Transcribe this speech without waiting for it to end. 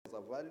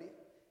valley.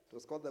 It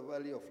was called the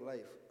Valley of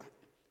Life.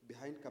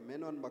 Behind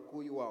Kameno and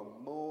Makuyu were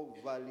more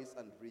valleys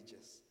and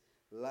ridges,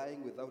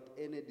 lying without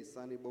any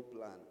discernible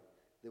plan.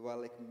 They were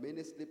like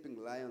many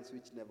sleeping lions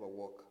which never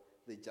woke.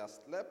 They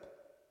just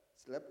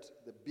slept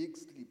the big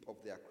sleep of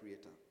their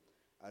creator.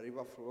 A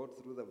river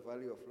flowed through the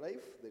Valley of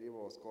Life. The river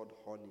was called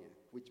Honia,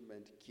 which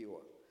meant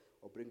cure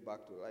or bring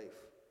back to life.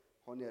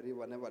 Honia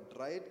River never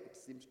dried. It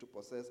seemed to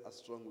possess a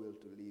strong will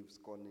to live,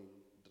 scorning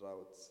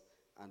droughts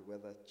and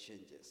weather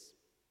changes.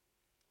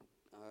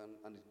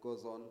 And it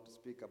goes on to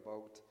speak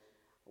about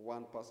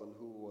one person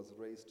who was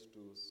raised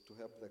to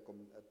help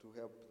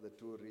the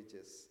two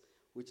ridges,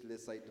 which lay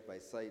side by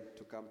side,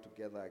 to come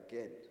together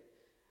again.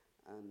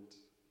 And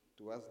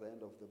towards the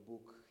end of the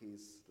book,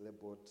 he's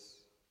labeled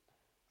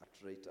a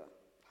traitor,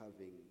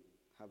 having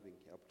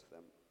helped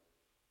them.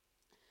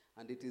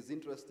 And it is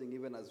interesting,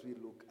 even as we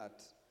look at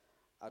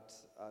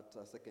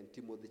 2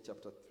 Timothy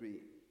chapter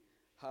 3,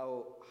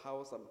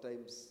 how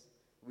sometimes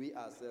we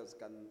ourselves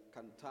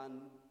can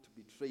turn to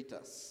be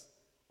traitors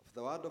of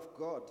the word of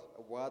God,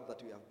 a word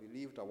that we have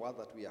believed, a word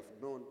that we have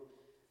known,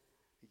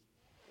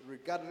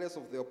 regardless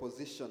of the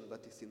opposition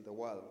that is in the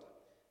world.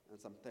 And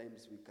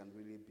sometimes we can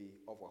really be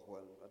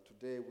overwhelmed.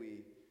 Today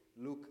we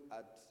look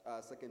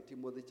at 2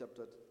 Timothy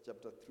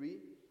chapter 3.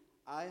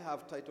 I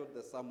have titled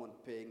the sermon,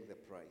 Paying the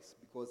Price,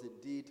 because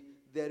indeed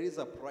there is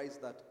a price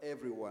that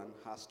everyone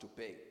has to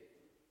pay.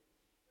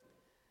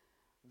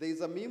 There is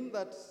a meme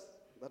that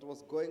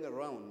was going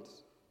around,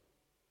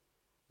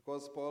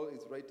 because Paul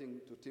is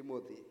writing to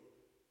Timothy.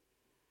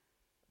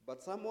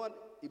 But someone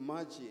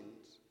imagined,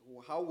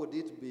 how would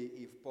it be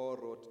if Paul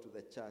wrote to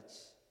the church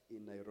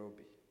in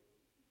Nairobi?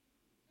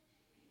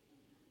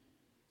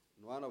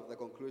 And one of the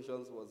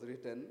conclusions was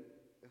written,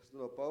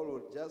 Paul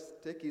would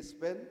just take his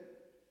pen,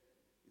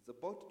 he's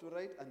about to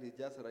write, and he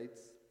just writes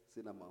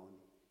Sinamaoni,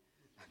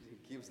 and he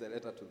gives the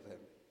letter to them.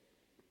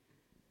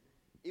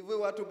 If we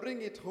were to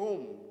bring it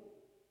home,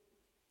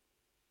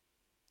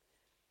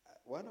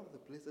 one of the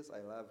places I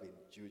love in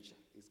Juja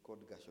is called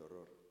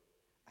Gashororo.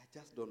 I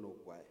just don't know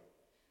why.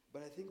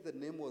 But I think the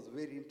name was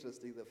very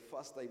interesting the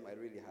first time I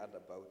really heard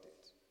about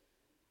it.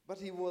 But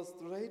he was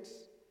to write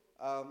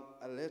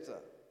a letter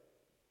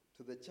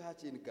to the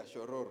church in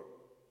Gashororo.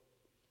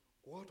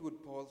 What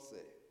would Paul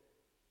say?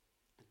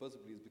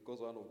 Possibly it's because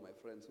one of my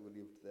friends who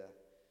lived there,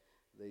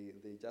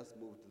 they just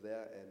moved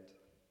there,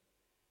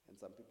 and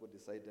some people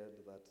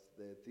decided that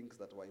the things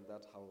that were in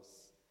that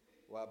house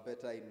were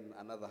better in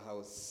another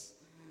house.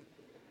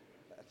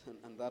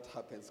 And that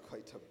happens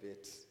quite a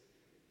bit.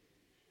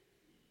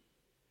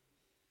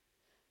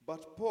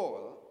 But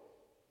Paul,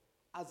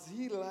 as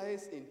he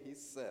lies in his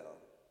cell,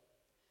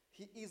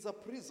 he is a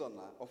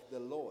prisoner of the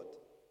Lord.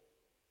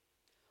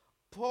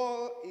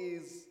 Paul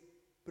is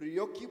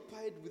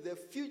preoccupied with the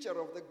future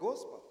of the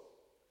gospel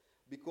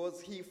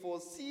because he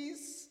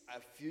foresees a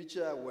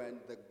future when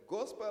the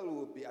gospel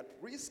will be at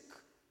risk.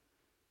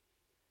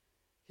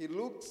 He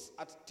looks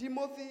at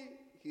Timothy,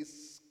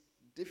 his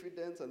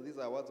diffidence, and these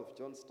are words of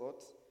John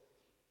Stott,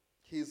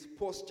 his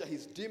posture,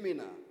 his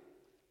demeanor.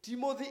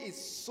 Timothy is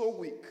so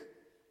weak,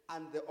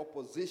 and the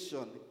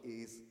opposition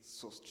is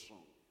so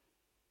strong.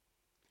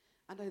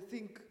 And I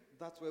think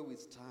that's where we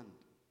stand.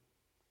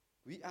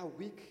 We are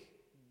weak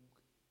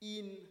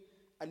in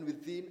and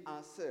within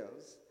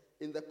ourselves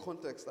in the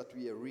context that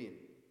we are in.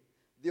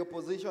 The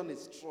opposition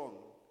is strong,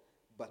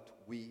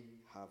 but we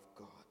have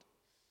God.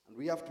 And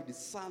we have to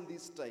discern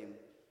these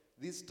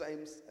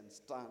times and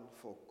stand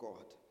for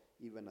God,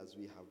 even as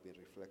we have been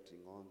reflecting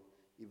on,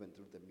 even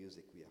through the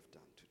music we have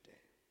done today.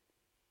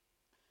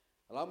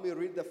 Allow me to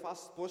read the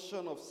first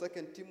portion of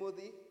 2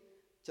 Timothy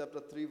chapter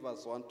 3,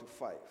 verse 1 to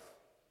 5.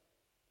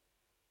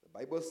 The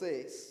Bible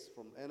says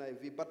from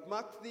NIV, "But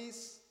mark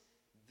this,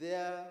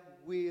 there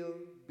will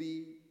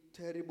be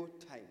terrible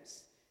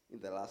times in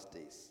the last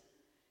days.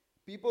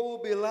 People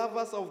will be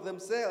lovers of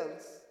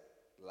themselves,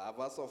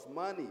 lovers of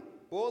money,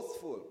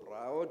 boastful,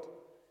 proud,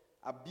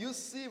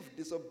 abusive,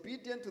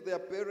 disobedient to their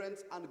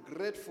parents,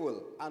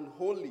 ungrateful,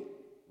 unholy,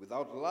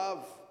 without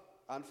love,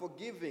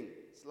 unforgiving,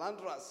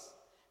 slanderous,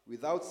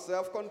 without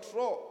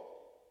self-control,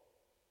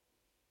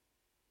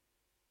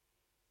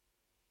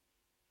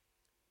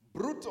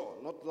 brutal,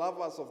 not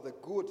lovers of the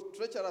good,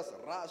 treacherous,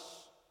 rash,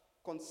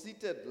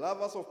 conceited,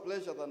 lovers of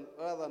pleasure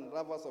rather than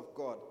lovers of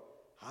God,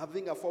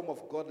 having a form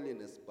of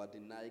godliness but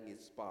denying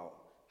its power.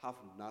 Have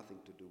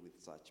nothing to do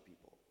with such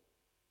people."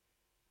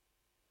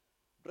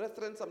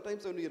 Brethren,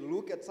 sometimes when we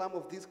look at some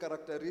of these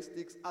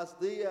characteristics as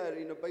they are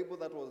in a Bible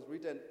that was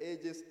written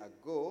ages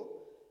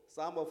ago,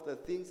 some of the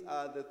things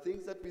are the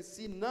things that we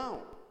see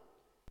now.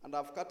 And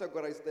I've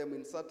categorized them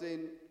in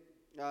certain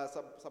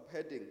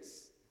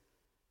subheadings.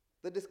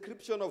 The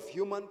description of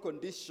human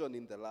condition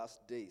in the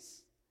last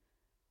days.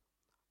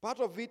 Part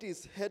of it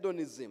is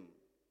hedonism.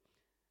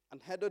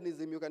 And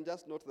hedonism, you can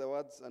just note the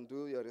words and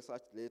do your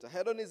research later.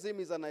 Hedonism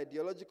is an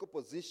ideological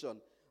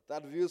position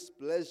that views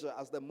pleasure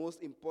as the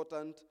most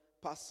important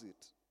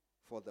pursuit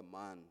for the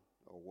man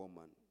or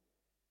woman.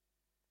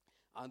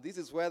 And this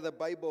is where the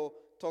Bible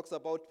talks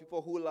about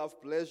people who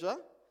love pleasure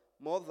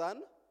more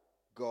than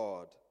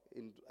God.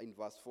 in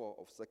verse 4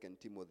 of 2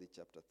 Timothy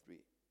chapter 3.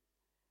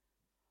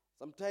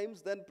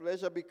 Sometimes then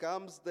pleasure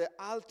becomes the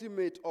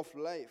ultimate of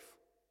life.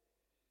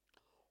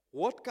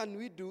 What can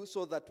we do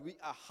so that we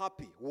are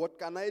happy? What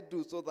can I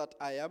do so that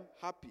I am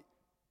happy?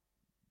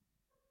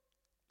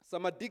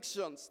 Some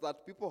addictions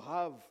that people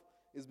have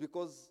is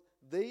because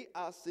they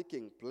are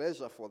seeking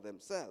pleasure for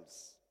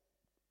themselves.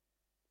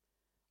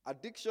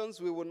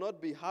 Addictions we will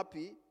not be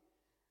happy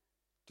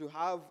to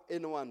have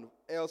anyone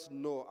else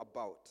know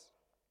about.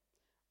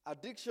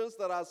 Addictions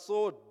that are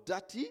so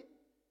dirty,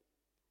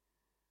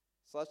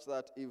 such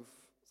that if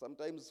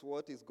sometimes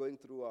what is going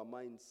through our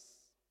minds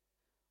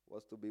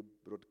was to be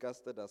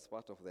broadcasted as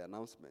part of the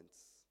announcements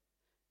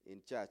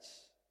in church,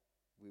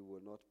 we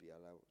will not be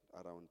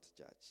allowed around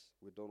church.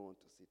 We don't want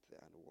to sit there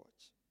and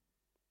watch.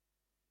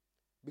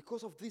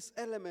 Because of this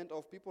element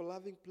of people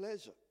having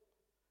pleasure.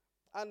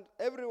 And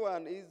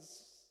everyone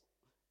is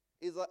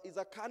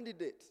a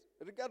candidate,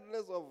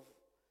 regardless of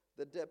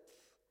the depth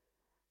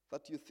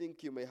that you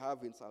think you may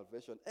have in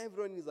salvation.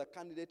 Everyone is a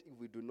candidate if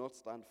we do not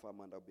stand firm,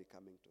 and I'll be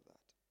coming to that.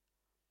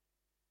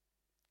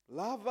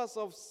 Lovers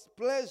of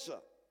pleasure,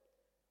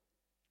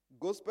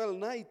 gospel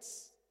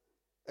nights,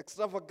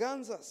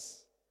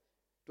 extravaganzas,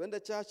 to enter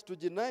church to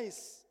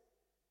genize.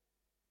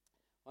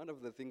 One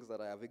of the things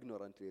that I have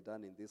ignorantly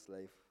done in this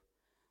life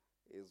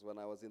is when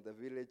I was in the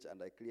village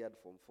and I cleared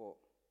Form 4,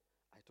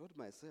 I told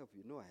myself,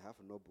 I have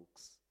no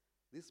books.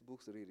 These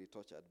books really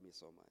tortured me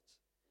so much.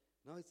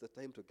 Now it's the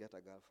time to get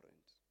a girlfriend.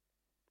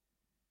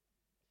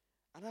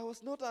 And I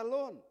was not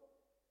alone.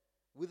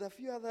 With a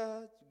few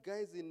other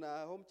guys in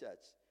our home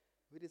church,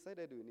 we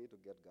decided we need to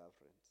get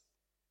girlfriends.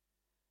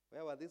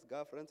 Where were these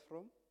girlfriends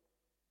from?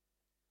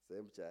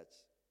 Same church.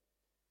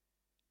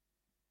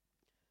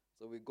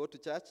 So we go to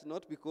church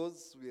not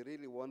because we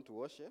really want to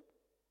worship,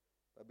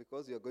 but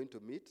because we are going to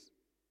meet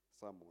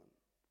someone.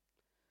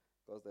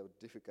 Because the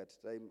difficult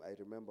time, I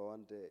remember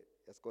one day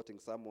escorting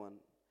someone,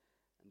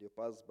 and you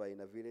pass by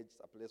in a village,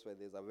 a place where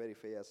there's a very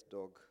fierce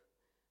dog,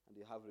 and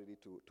you have really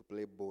to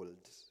play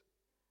bold.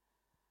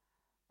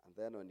 And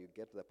then when you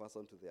get the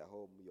person to their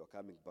home, you're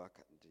coming back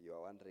and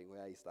you're wondering,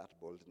 where is that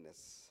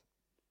boldness?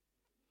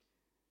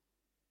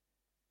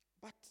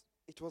 But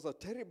it was a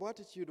terrible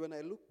attitude when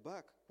I look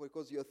back,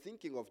 because you're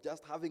thinking of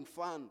just having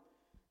fun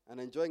and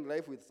enjoying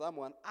life with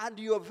someone, and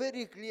you're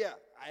very clear,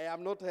 I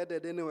am not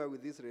headed anywhere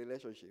with this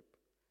relationship.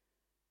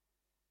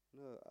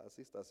 No,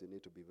 sisters, you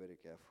need to be very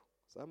careful.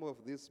 Some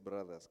of these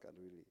brothers can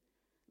really,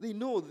 they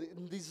know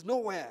there's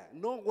nowhere,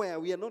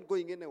 we are not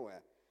going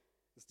anywhere.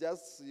 It's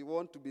just you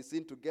want to be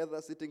seen together,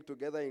 sitting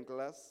together in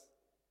class,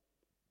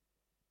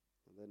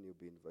 and then you'll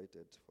be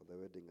invited for the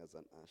wedding as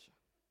an usher.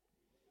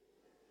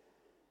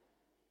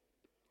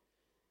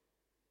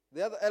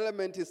 The other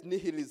element is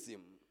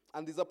nihilism,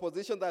 and there's a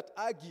position that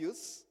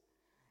argues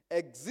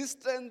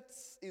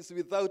existence is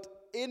without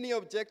any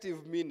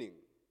objective meaning.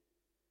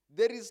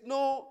 There is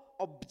no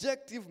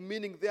objective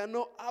meaning. There are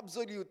no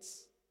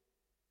absolutes.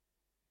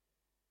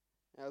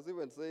 I was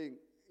even saying,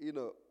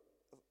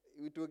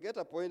 it will get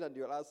a point and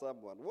you'll ask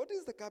someone, what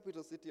is the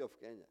capital city of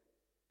Kenya?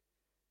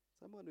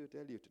 Someone will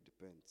tell you it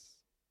depends.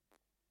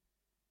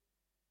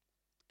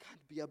 It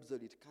can't be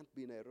absolute. It can't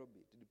be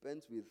Nairobi. It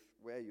depends with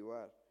where you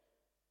are.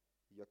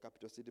 Your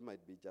capital city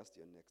might be just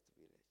your next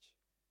village.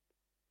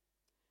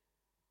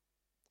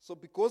 So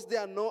because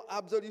there are no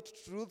absolute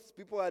truths,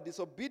 people are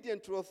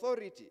disobedient to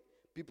authority.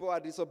 People are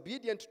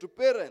disobedient to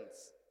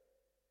parents.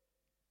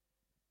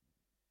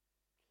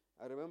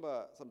 I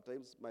remember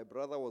sometimes my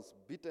brother was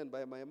beaten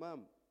by my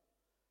mom.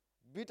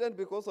 Beaten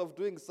because of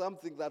doing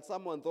something that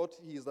someone thought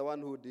he is the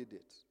one who did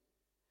it.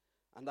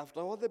 And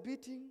after all the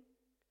beating,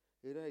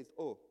 he realized,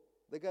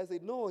 the guy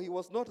said, no, he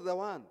was not the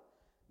one.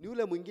 Ni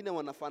ule mwingine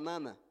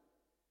wanafanana.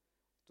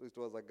 So it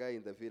was a guy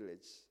in the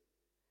village.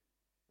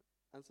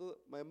 And so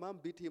my mom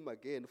beat him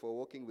again for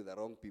walking with the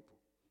wrong people.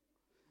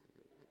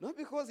 Not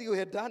because he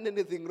had done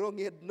anything wrong.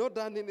 He had not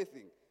done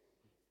anything.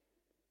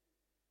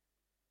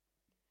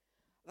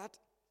 That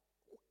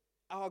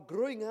our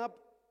growing up,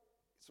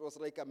 it was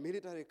like a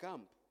military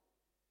camp.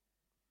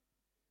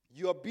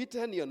 You are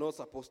beaten, you're not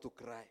supposed to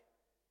cry.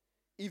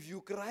 If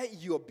you cry,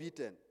 you are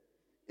beaten.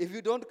 If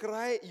you don't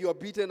cry, you are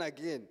beaten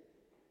again.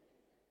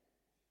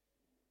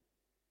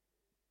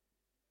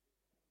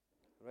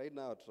 Right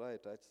now, try to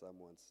touch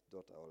someone's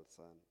daughter or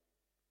son.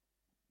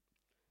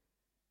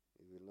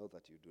 You will know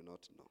that you do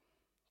not know.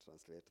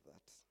 Translate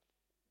that.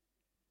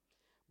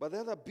 But the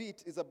other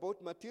bit is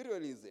about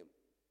materialism.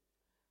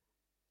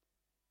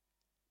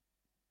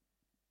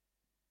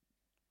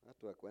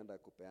 Watu wa kwenda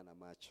kupeana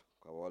macho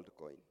kwa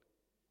WorldCoin.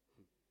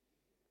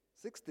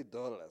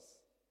 $60.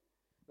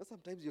 Now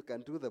sometimes you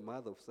can do the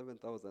math of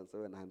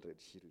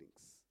 7,700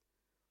 shillings.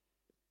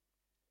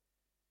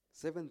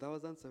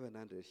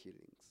 7,700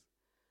 shillings.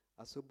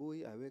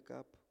 Asubuhi, I wake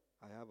up,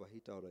 I have a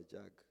heater or a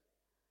jug.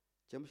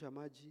 Chemsha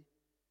maji,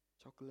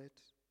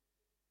 chocolate,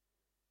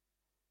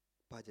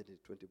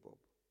 budgeted 20 bob.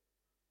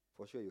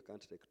 For sure you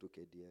can't take 2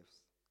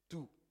 KDFs.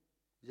 2.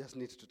 You just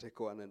need to take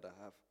 1.5.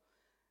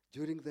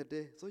 During the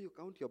day, so you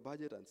count your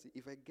budget and see,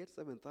 if I get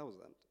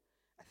 7,000,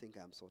 I think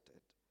I'm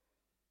sorted.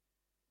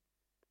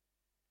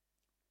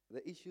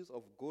 the issues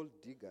of gold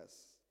diggers.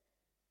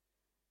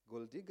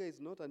 Gold digger is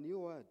not a new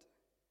word.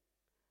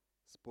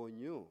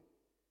 Sponyo.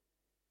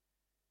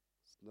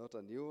 It's not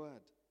a new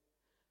word.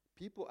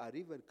 People are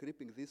even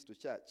creeping this to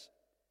church.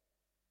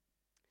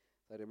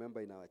 I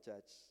remember in our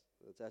church,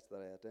 the church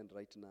that I attend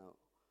right now,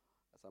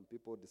 some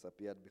people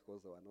disappeared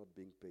because they were not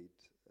being paid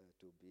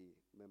to be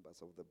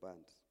members of the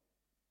band.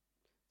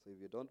 So if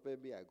you don't pay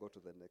me, I go to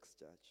the next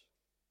church.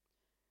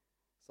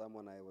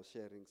 Someone I was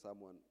sharing,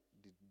 someone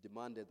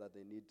demanded that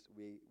they need,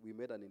 we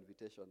made an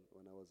invitation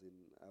when I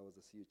was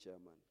the CU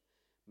chairman.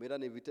 Made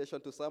an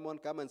invitation to someone,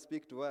 come and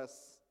speak to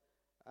us.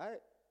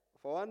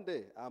 For one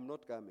day, I'm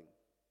not coming.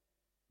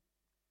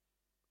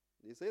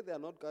 They say they are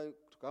not going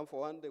to come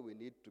for one day, we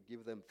need to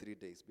give them 3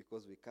 days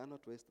because we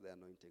cannot waste the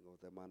anointing of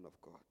the man of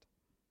God.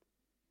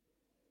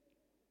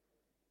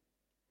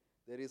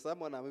 There is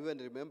someone I'm even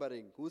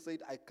remembering who said,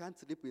 I can't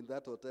sleep in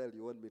that hotel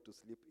you want me to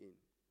sleep in.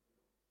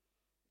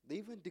 They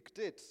even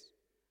dictate.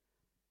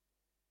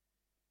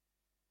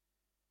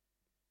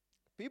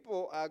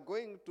 People are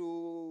going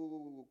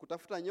to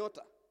kutafuta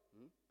nyota.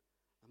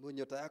 Ambayo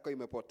nyota yako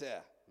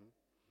imepotea.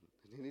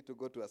 You need to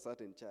go to a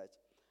certain church.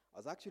 I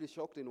was actually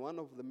shocked in one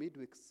of the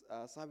midweek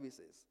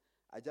services.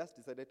 I just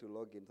decided to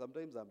log in.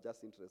 Sometimes I'm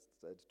just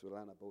interested to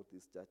learn about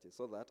these churches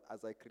so that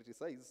as I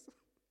criticize,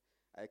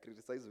 I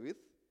criticize with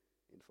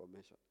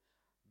information.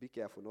 Be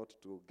careful not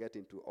to get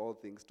into all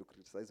things to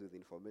criticize with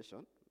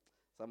information.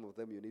 Some of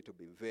them you need to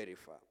be very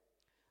firm.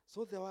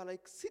 So there were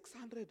like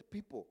 600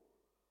 people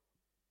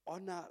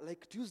on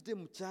like Tuesday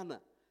mchana.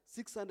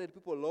 600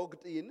 people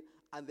logged in,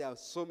 and there are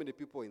so many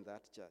people in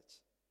that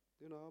church.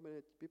 Do you know how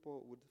many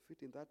people would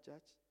fit in that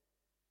church?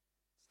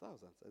 It's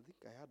thousands. I think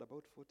I had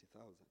about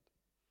 40,000.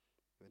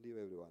 When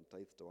everyone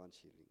tithed 1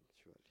 shilling,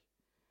 surely.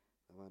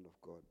 The man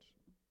of God.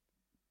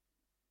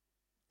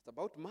 It's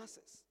about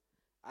masses.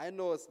 I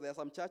know there are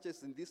some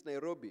churches in this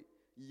Nairobi.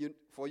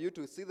 For you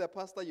to see the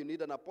pastor, you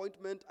need an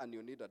appointment and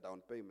you need a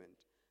down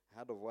payment. I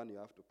heard of one you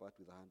have to part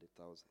with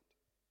 100,000.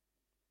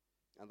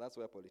 And that's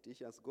where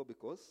politicians go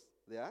because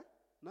they are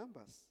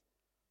numbers.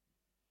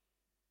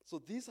 So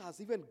this has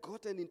even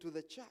gotten into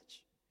the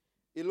church.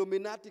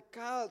 Illuminati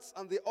cults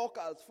and the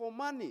occults for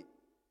money.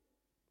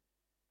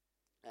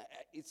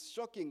 It's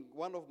shocking.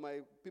 One of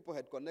my people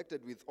had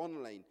connected with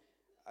online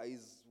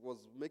was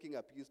making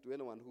appeals to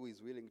anyone who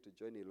is willing to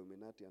join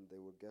Illuminati and they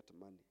will get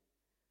money.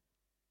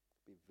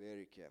 Be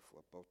very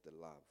careful about the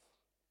love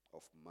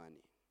of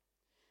money.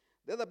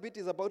 The other bit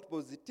is about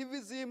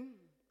positivism,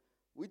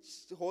 which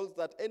holds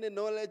that any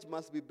knowledge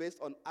must be based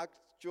on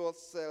actual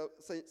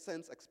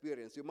sense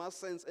experience. You must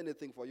sense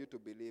anything for you to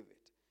believe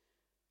it.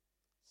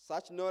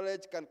 Such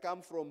knowledge can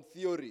come from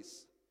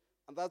theories.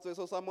 And that's why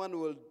so someone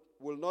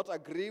will not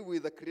agree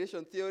with the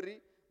creation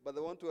theory, but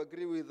they want to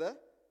agree with the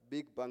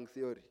Big Bang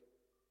theory.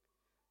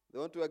 They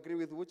want to agree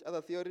with which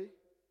other theory?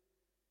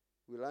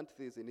 We learned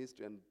this in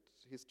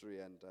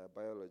history and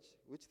biology.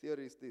 Which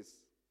theory is this?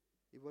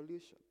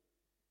 Evolution.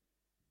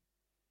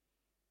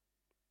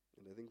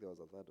 And I think there was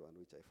a third one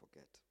which I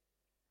forget.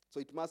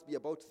 So it must be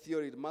about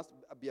theory. It must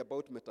be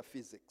about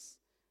metaphysics.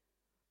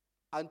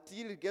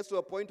 Until it gets to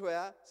a point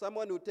where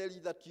someone will tell you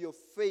that your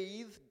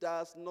faith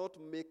does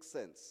not make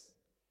sense.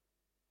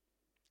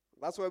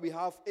 That's why we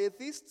have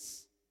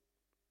atheists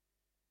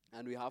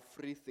and we have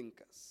free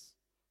thinkers,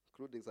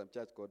 including some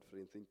church called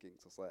Free Thinking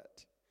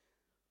Society.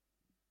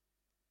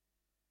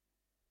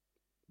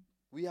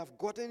 We have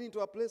gotten into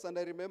a place, and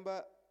I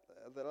remember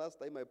the last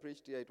time I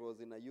preached here, it was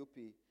in a UP,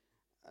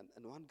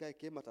 and one guy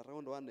came at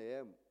around 1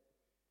 a.m.,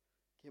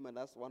 came and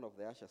asked one of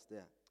the ushers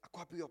there,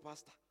 "Ako wapi your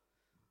pastor?"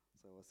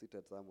 So I was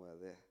seated somewhere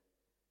there.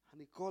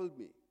 And he called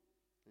me.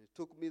 And he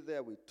took me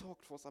there. We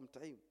talked for some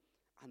time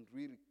and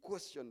really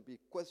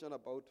questioned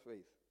about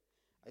faith.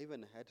 I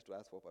even had to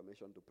ask for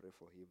permission to pray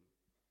for him.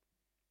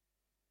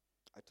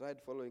 I tried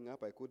following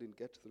up. I couldn't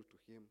get through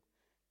to him.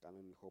 Can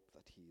only hope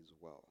that he is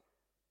well.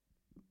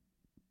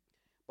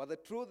 But the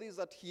truth is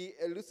that he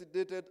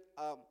elucidated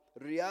a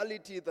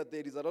reality that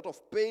there is a lot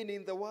of pain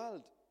in the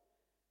world,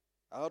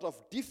 a lot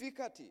of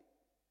difficulty.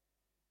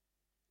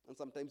 And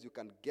sometimes you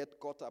can get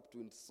caught up to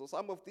it. So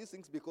some of these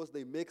things, because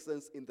they make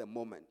sense in the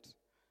moment.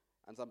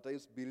 And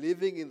sometimes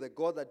believing in the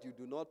God that you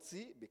do not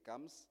see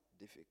becomes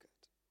difficult.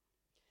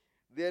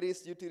 There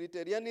is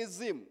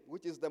utilitarianism,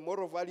 which is the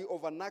moral value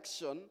of an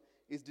action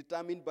is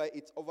determined by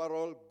its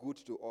overall good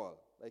to all.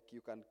 Like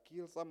you can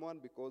kill someone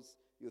because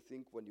you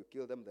think when you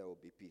kill them there will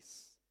be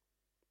peace.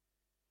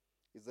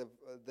 It's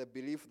the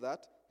belief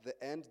that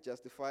the end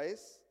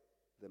justifies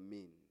the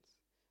means.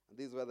 And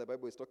this is where the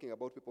Bible is talking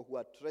about people who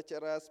are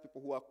treacherous, people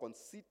who are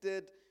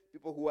conceited,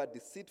 people who are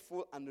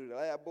deceitful,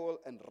 unreliable,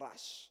 and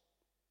rash.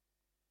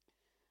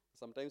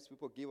 Sometimes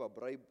people give a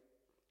bribe.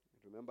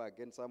 Remember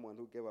again someone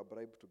who gave a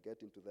bribe to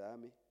get into the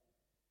army?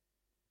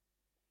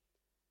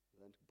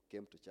 Then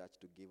came to church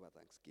to give a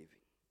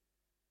thanksgiving.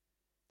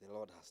 The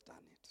Lord has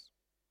done it.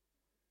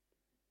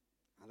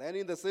 And then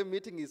in the same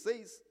meeting he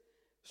says,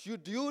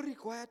 should you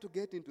require to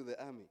get into the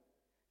army,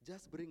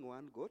 just bring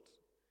one goat,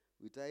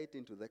 we tie it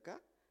into the car,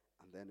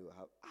 and then we'll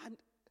have, and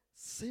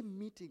same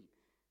meeting.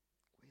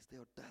 Where's the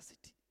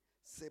audacity.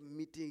 Same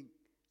meeting,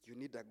 you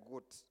need a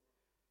goat.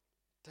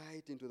 Tie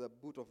it into the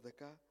boot of the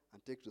car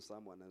and take to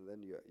someone, and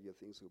then your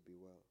things will be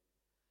well.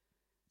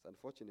 It's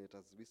unfortunate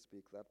as we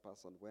speak, that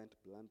person went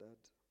blundered,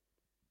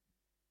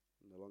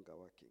 no longer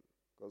working.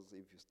 Because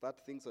if you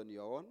start things on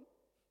your own,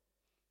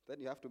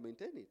 then you have to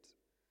maintain it.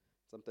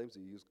 Sometimes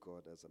you use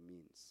God as a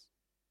means.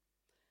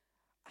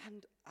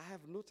 And I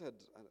have noted,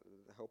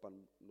 I hope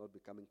I'm not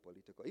becoming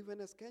political, even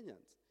as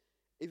Kenyans,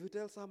 if you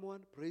tell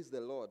someone, praise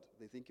the Lord,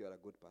 they think you are a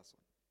good person.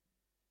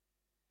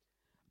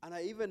 And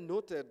I even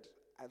noted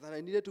that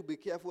I needed to be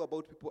careful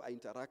about people I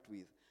interact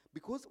with.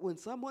 Because when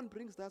someone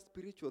brings that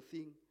spiritual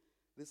thing,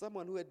 there's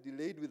someone who had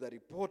delayed with a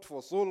report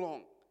for so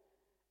long.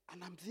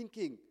 And I'm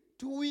thinking,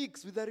 2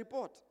 weeks with a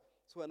report.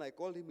 So when I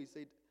called him, he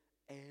said,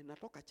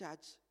 natoka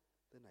church.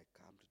 Then I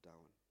calmed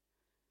down.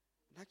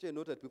 And actually I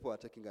noted people are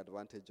taking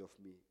advantage of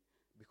me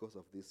because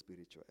of this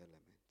spiritual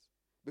element.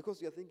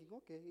 Because you're thinking,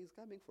 okay, he's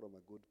coming from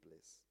a good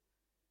place.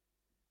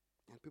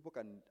 And people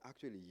can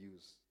actually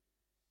use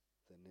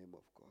the name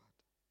of God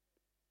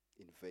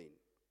in vain.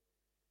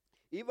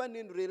 Even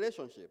in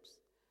relationships,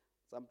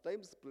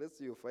 sometimes the place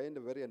you find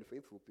very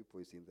unfaithful people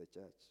is in the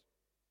church.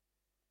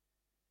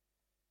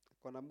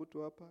 Kuna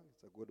mtu hapa,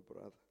 it's a good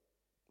brother.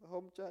 The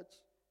home church,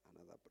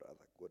 another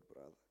brother, good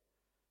brother.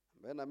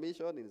 And then a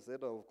mission,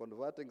 instead of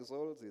converting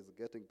souls, is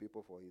getting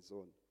people for his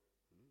own.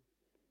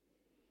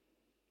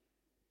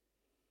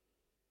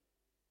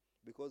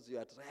 Because you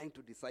are trying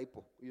to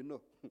disciple,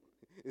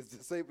 it's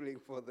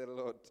discipling for the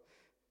Lord.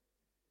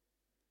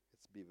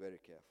 Let's be very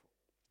careful.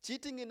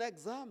 Cheating in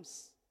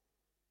exams.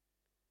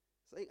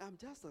 Saying, I'm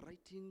just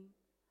writing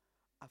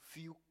a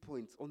few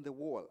points on the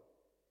wall.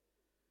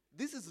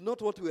 This is not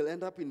what will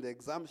end up in the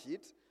exam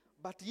sheet,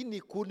 but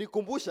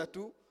kunikumbusha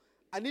tu.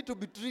 I need to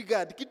be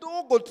triggered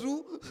kidogo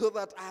tu so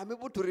that I am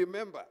able to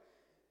remember.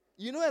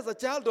 As a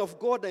child of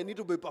God, I need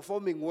to be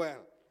performing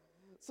well.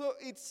 So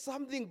it's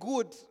something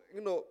good,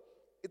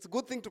 It's a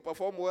good thing to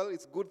perform well.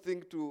 It's a good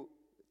thing to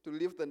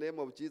lift the name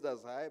of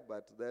Jesus high,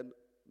 but then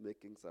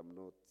making some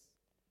notes.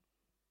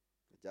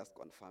 Just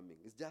confirming.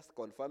 It's just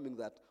confirming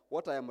that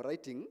what I am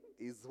writing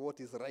is what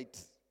is right.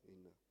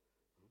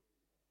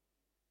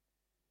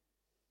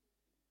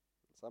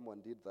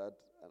 Someone did that,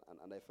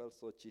 and I felt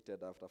so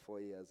cheated after 4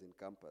 years in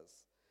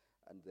campus,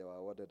 and they were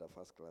awarded a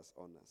first-class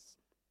honors.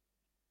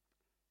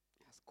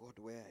 I asked God,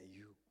 where are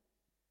you?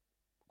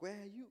 Where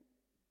are you?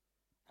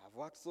 I've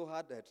worked so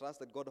hard, I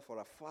trusted God for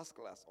a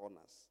first-class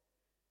honors.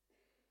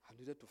 I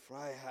needed to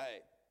fly high.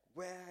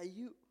 Where are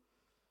you?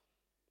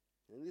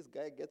 And this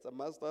guy gets a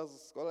master's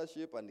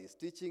scholarship and he's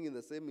teaching in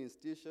the same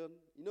institution.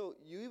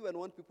 You even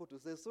want people to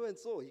say,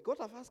 so-and-so, he got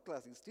a first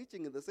class, he's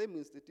teaching in the same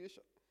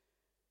institution.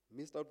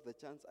 Missed out the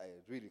chance. I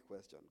really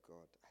questioned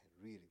God. I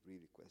really,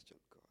 really questioned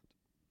God.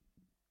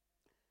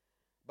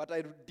 But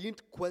I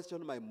didn't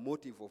question my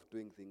motive of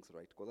doing things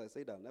right, because I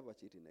said I'll never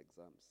cheat in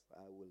exams.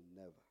 I will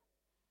never.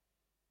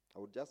 I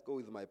would just go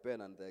with my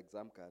pen and the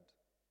exam card.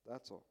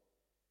 That's all.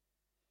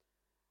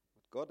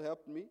 But God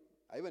helped me.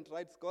 I even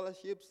tried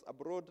scholarships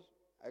abroad.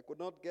 I could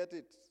not get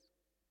it.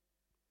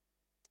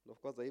 And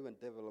of course, I even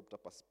developed a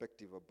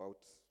perspective about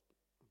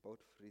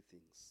free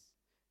things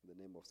in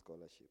the name of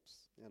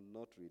scholarships. They are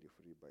not really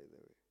free, by the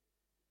way.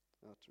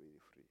 Not really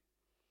free.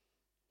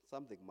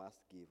 Something must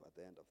give at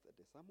the end of the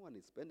day. Someone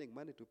is spending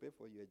money to pay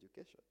for your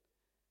education.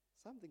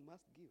 Something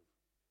must give.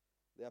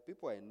 There are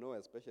people I know,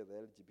 especially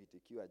the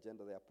LGBTQ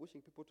agenda, they are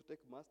pushing people to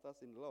take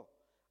masters in law.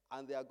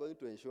 And they are going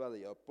to ensure that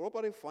you are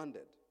properly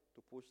funded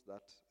to push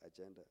that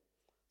agenda.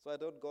 So I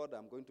told God,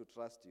 I'm going to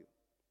trust you.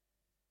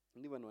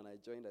 And even when I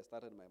joined, I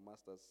started my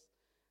master's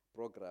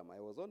program.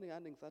 I was only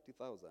earning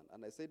 30,000.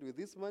 And I said, with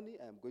this money,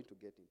 I am going to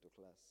get into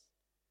class.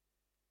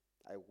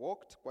 I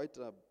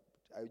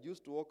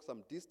used to walk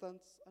some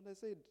distance, and I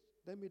said,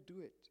 let me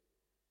do it.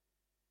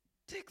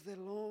 Take the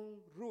long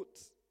route,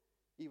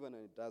 even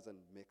when it doesn't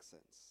make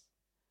sense.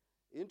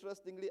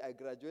 Interestingly, I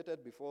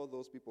graduated before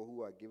those people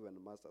who are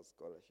given master's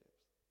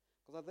scholarships.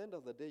 Because at the end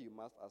of the day, you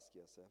must ask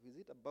yourself, is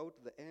it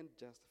about the end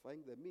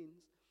justifying the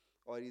means,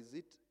 or is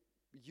it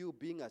you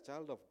being a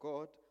child of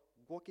God,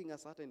 walking a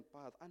certain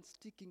path and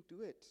sticking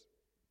to it?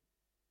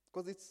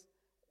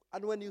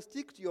 And when you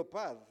stick to your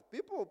path,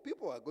 people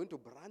are going to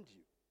brand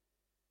you.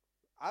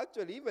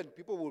 Actually, even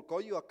people will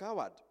call you a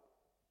coward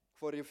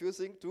for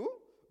refusing to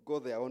go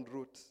their own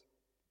route.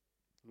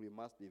 We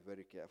must be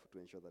very careful to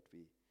ensure that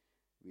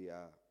we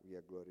are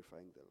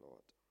glorifying the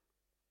Lord.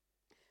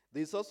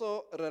 There's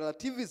also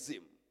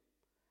relativism,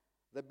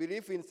 the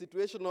belief in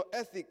situational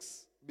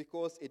ethics,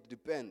 because it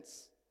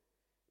depends.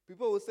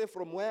 People will say,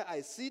 from where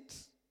I sit,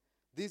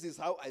 this is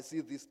how I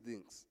see these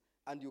things.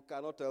 And you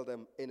cannot tell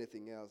them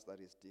anything else that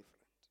is different.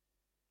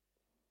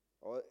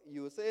 Or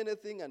you say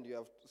anything and you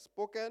have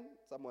spoken,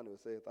 someone will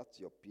say, that's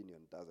your opinion,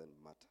 doesn't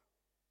matter.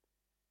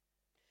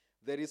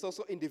 There is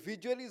also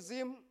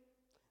individualism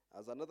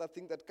as another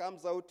thing that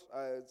comes out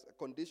as a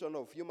condition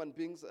of human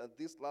beings at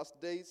these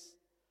last days.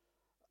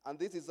 And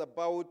this is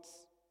about,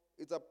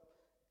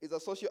 it's a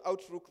social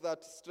outlook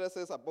that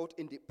stresses about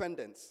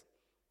independence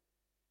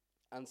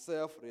and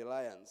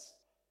self-reliance.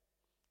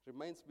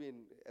 Reminds me,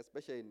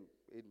 especially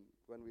in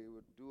when we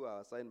would do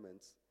our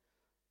assignments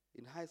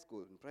in high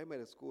school, in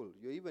primary school,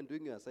 you're even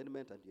doing your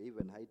assignment and you're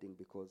even hiding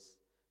because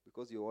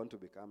you want to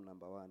become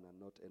number one and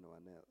not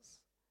anyone else.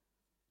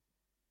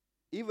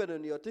 Even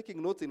when you're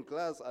taking notes in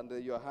class and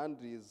your hand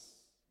is,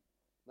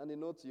 any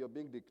notes you're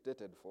being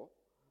dictated for,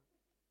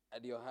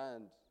 and your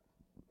hand,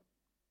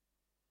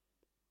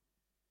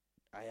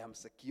 I am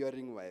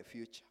securing my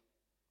future.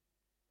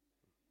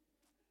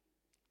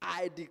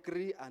 I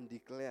decree and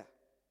declare.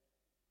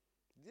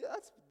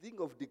 That's the thing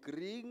of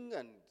decreeing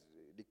and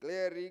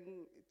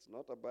declaring. It's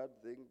not a bad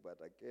thing, but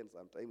again,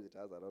 sometimes it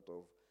has a lot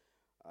of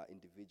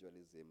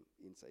individualism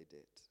inside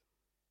it.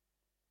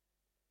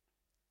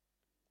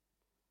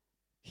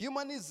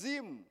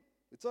 Humanism.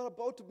 It's all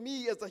about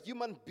me as a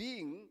human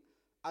being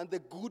and the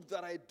good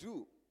that I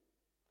do.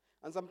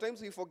 And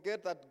sometimes we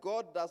forget that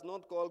God does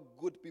not call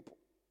good people.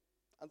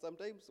 And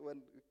sometimes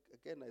when,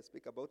 again, I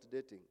speak about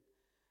dating,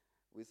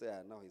 we say,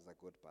 no, he's a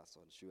good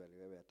person. Surely,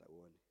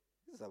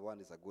 this one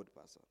is a good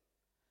person.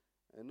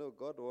 I know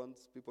God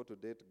wants people to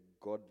date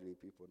godly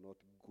people, not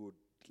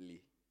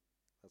goodly.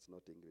 That's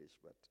not English,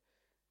 but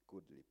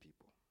goodly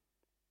people.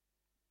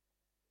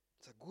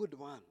 It's a good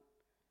one.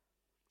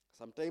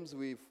 Sometimes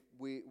we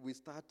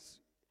start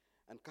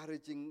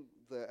encouraging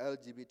the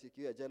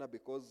LGBTQ agenda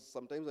because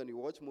sometimes when you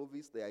watch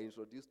movies, they are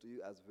introduced to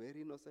you as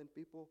very innocent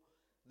people.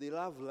 They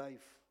love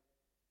life.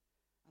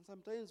 And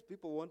sometimes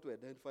people want to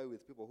identify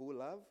with people who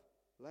love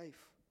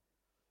life.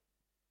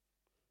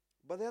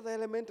 But the other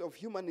element of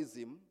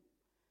humanism,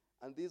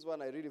 and this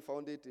one I really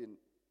found it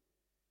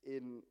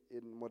in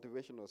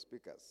motivational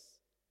speakers,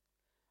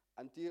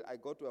 until I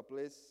got to a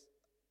place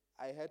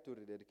I had to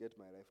rededicate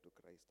my life to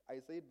Christ. I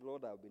said,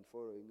 Lord, I've been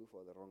following you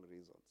for the wrong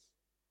reasons.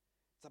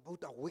 It's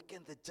about awaken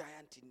the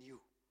giant in you.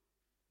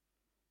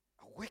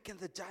 Awaken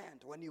the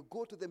giant. When you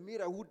go to the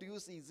mirror, who do you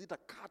see? Is it a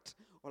cat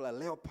or a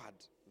leopard?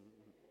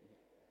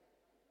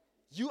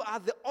 You are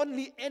the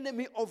only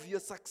enemy of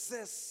your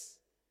success.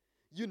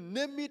 You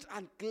name it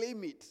and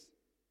claim it.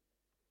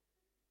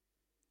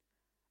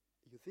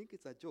 You think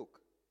it's a joke?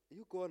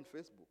 You go on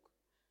Facebook.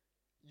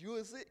 You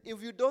will say,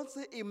 if you don't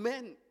say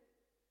amen,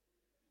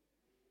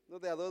 no,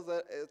 there are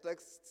those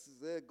texts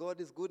say God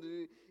is good.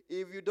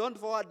 If you don't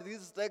forward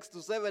these texts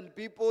to 7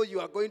 people, you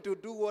are going to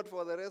do what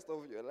for the rest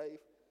of your life?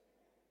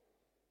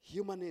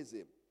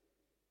 Humanism.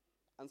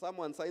 And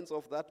someone signs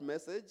off that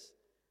message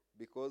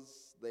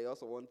because they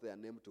also want their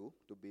name to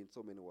be in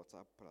so many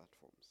WhatsApp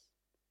platforms.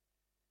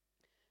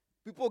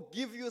 People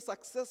give you a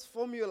success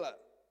formula,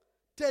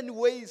 10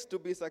 ways to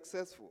be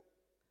successful.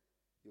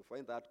 You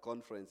find that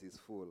conference is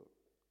full.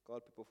 Call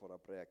people for a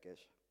prayer cash.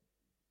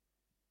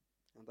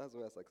 And that's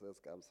where success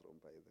comes from,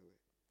 by the way.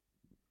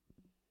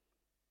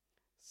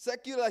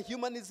 Secular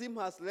humanism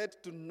has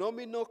led to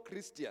nominal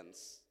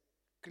Christians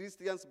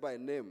by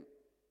name.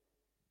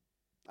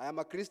 I am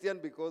a Christian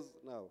because,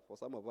 now, for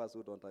some of us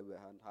who don't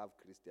have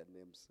Christian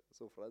names.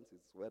 So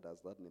Francis, where does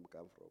that name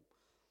come from?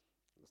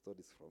 The story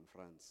is from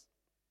France.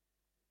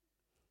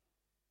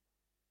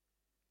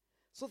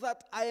 So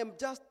that I am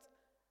just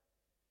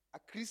a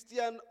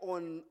Christian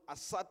on a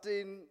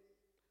certain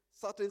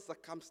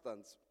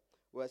circumstance.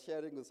 We were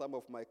sharing with some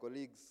of my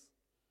colleagues.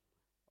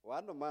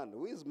 One man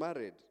who is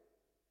married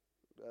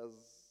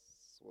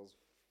was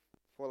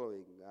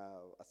following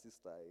a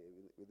sister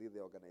within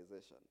the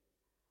organization.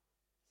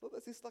 So the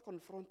sister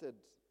confronted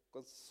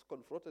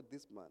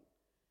this man.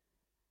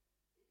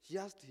 She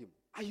asked him,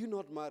 "Are you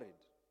not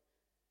married?"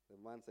 The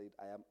man said,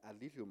 "I am a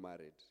little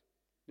married."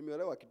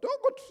 Nimeolewa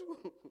kidogo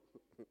tu.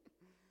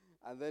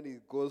 And then he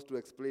goes to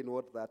explain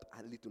what that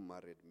a little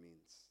married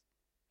means.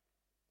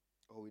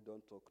 Oh, we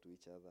don't talk to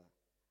each other.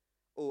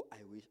 Oh,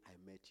 I wish I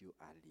met you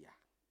earlier.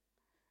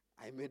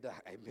 I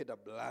made a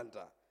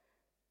blunder.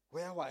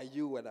 Where were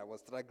you when I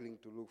was struggling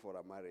to look for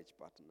a marriage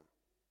partner?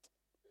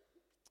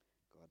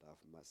 God have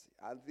mercy.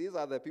 And these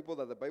are the people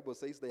that the Bible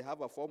says they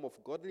have a form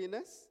of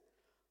godliness,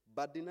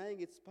 but denying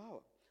its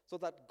power. So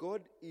that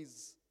God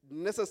is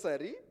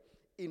necessary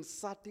in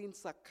certain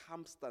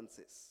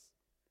circumstances.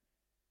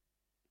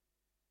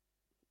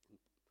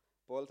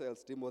 Paul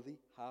tells Timothy,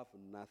 have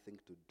nothing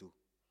to do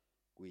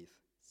with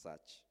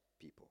such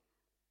people.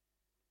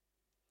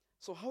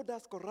 So how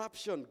does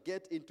corruption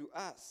get into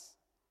us?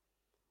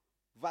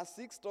 Verse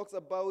 6 talks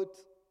about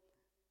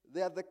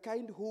they are the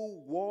kind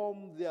who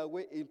worm their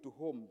way into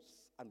homes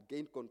and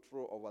gain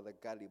control over the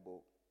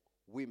gullible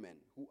women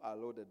who are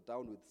loaded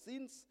down with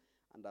sins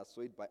and are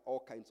swayed by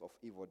all kinds of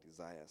evil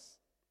desires.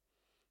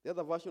 The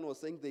other version was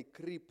saying they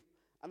creep.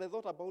 And I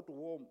thought about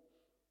worm.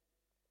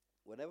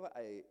 Whenever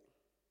I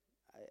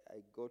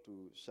go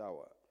to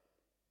shower,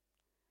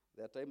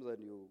 there are times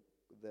when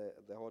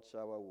the hot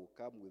shower will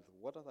come with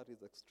water that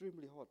is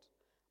extremely hot.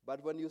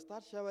 But when you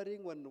start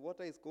showering, when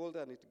water is cold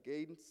and it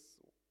gains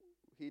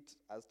heat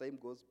as time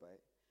goes by,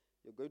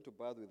 you're going to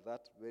bath with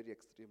that very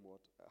extreme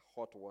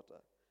hot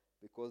water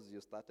because you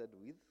started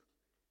with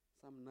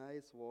some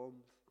nice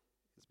warmth.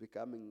 It's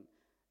becoming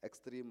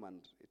extreme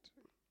and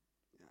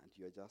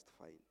you're just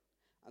fine.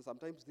 And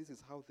sometimes this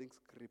is how things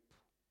creep.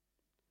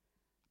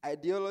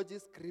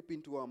 Ideologies creep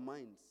into our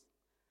minds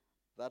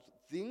that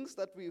things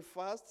that we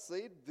first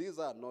said, these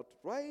are not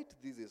right,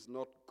 this is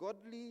not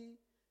godly,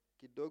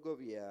 kidogo,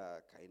 we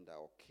are kind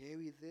of okay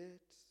with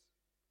it.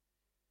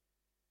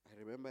 I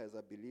remember as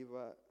a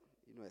believer,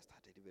 I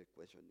started even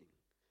questioning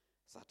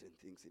certain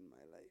things in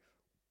my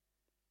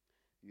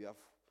life.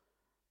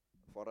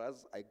 For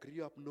us, I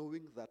grew up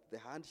knowing that the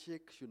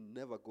handshake should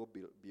never go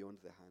beyond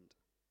the hand.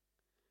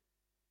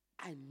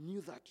 I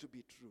knew that to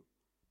be true.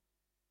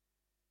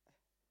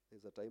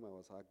 There's a time I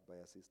was hugged by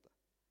a sister.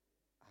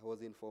 I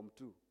was in Form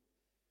 2.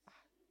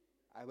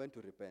 I went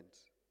to repent.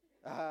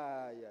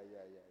 Yeah.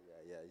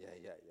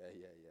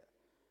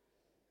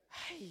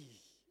 Hey.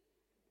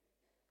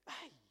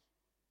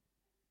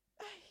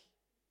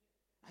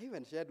 I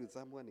even shared with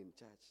someone in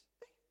church.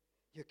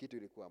 Hiyo kitu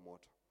ilikuwa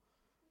moto.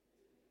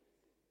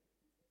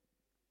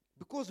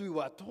 Because we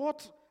were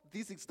taught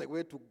this is the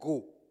way to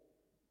go.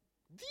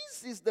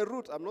 This is the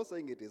route. I'm not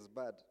saying it is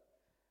bad.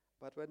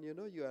 But when you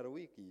know you are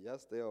weak, you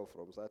just stay off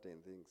from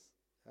certain things.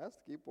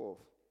 Just keep off.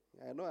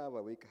 I know I have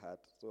a weak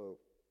heart, so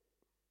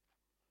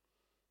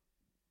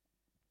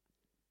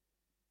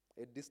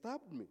it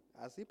disturbed me.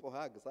 As people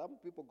hug, some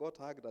people got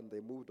hugged and they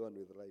moved on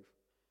with life.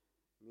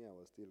 Me, I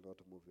was still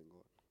not moving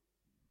on.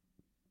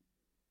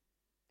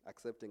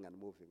 Accepting and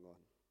moving on.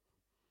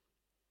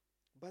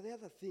 But the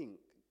other thing,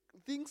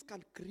 things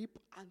can creep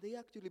and they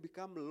actually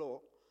become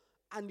law,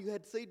 and you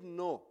had said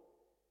no.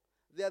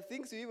 There are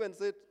things you even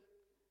said,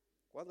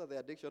 what are the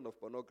addiction of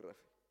pornography?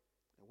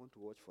 I want to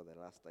watch for the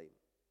last time.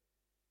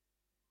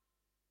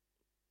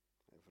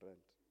 My friend,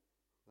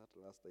 that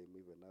last time,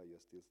 even now you're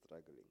still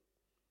struggling.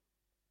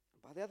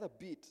 But the other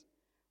bit,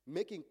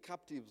 making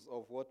captives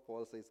of what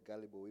Paul says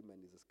gullible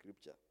women is a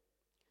scripture.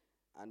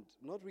 And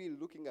not really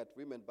looking at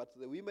women, but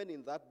the women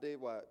in that day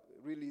were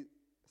really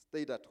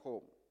stayed at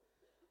home.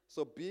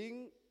 So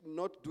being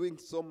not doing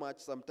so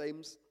much,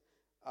 sometimes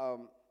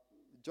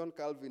John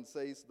Calvin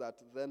says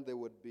that then they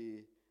would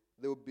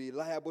be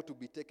liable to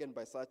be taken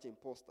by such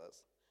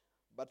impostors.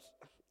 But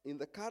in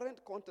the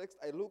current context,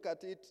 I look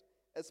at it,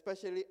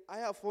 especially I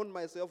have found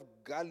myself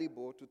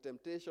gullible to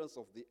temptations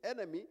of the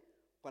enemy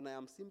when I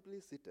am simply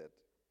seated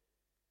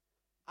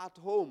at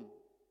home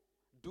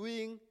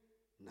doing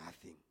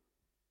nothing.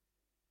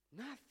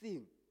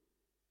 Nothing.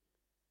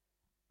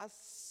 As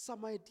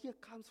some idea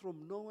comes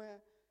from nowhere,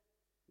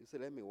 you say,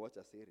 let me watch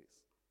a series.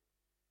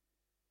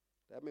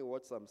 Let me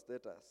watch some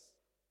status.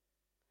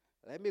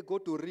 Let me go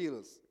to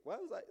reels.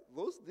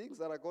 Those things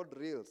that are called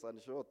reels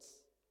and shorts.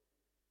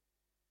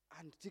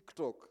 And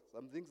TikTok,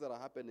 some things that are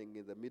happening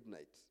in the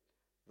midnight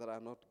that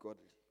are not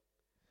godly.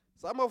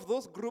 Some of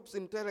those groups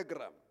in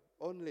Telegram,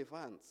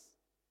 OnlyFans.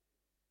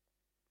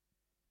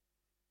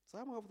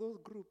 Some of those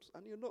groups,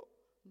 and no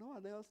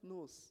one else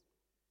knows.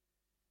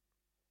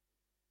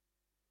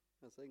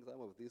 I'm saying some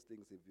of these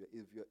things,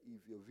 if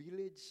your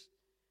village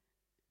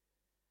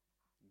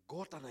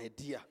got an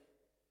idea,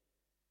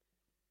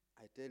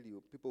 I tell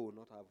you, people will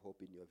not have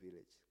hope in your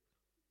village.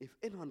 If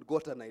anyone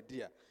got an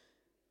idea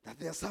that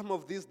there are some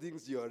of these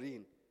things you are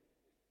in,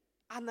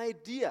 an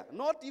idea,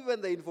 not even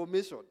the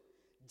information,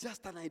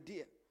 just an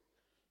idea.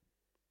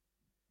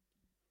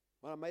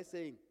 What am I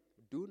saying?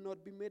 Do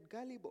not be made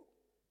gullible.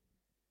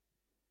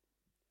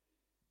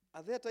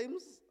 Are there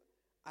times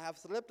I have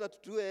slept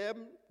at 2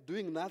 a.m.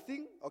 doing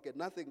nothing? Okay,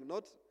 nothing,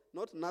 not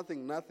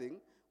nothing,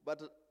 but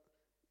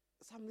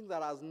something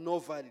that has no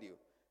value.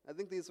 I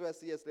think this is where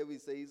C.S.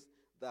 Lewis says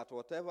that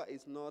whatever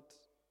is not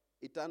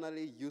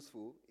eternally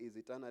useful is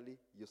eternally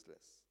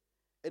useless.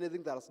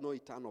 Anything that has no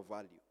eternal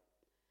value.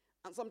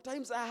 And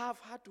sometimes I have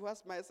had to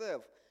ask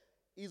myself,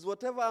 is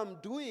whatever I'm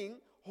doing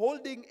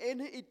holding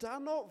any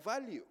eternal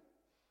value?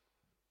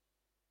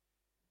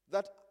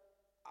 That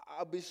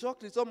I'll be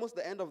shocked, it's almost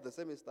the end of the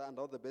semester and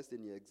all the best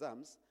in your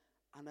exams,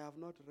 and I have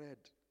not read.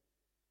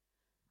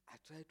 I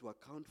try to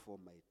account for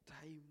my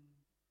time.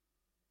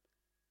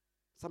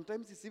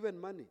 Sometimes it's even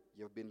money.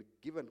 You've been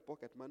given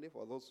pocket money.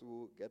 For those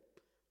who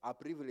are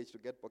privileged to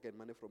get pocket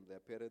money from their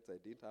parents, I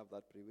didn't have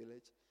that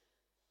privilege.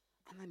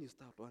 And then you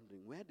start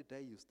wondering, where did I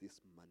use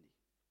this money?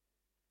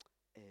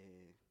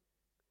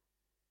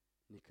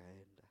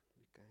 Nikaenda.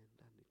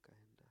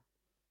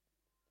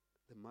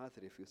 The math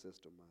refuses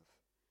to math.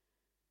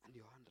 And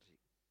you're wondering.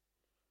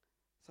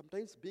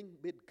 Sometimes being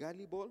made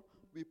gullible,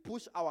 we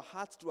push our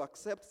hearts to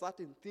accept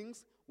certain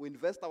things. We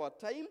invest our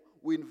time,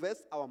 we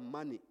invest our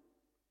money.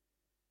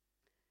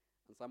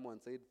 And someone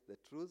said the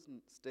true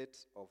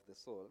state of the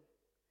soul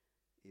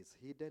is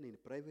hidden in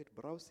private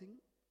browsing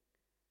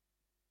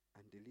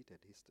and deleted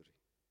history.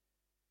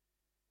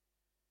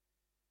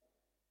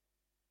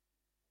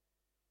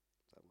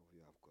 Some of you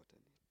have gotten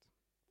it.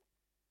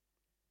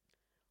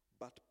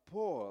 But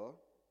Paul,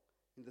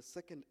 in the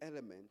second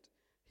element,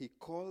 he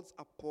calls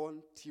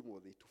upon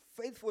Timothy to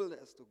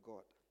faithfulness to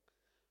God.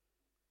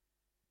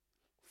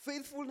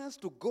 Faithfulness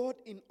to God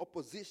in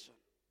opposition.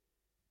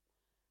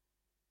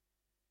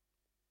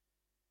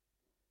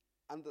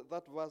 And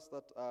that verse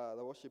that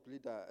the worship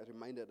leader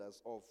reminded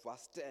us of,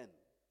 verse 10.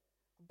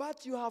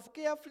 But you have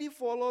carefully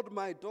followed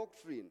my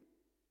doctrine,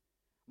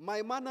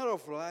 my manner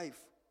of life,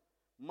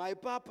 my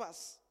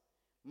purpose,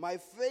 my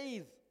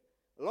faith,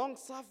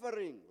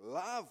 long-suffering,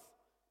 love,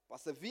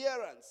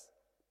 perseverance,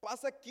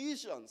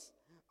 persecutions,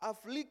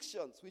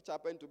 afflictions, which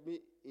happened to me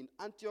in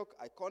Antioch,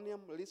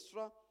 Iconium,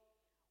 Lystra,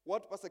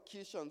 what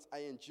persecutions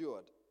I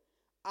endured.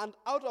 And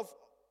out of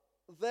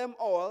them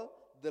all,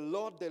 the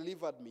Lord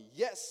delivered me.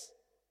 Yes,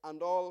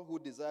 and all who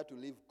desire to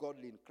live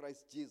godly in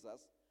Christ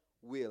Jesus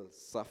will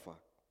suffer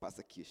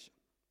persecution.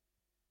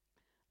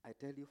 I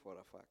tell you for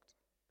a fact,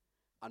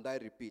 and I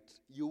repeat,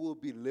 you will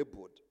be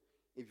labeled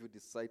if you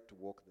decide to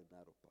walk the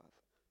narrow path.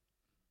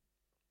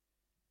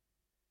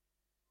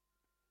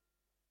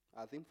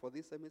 I think for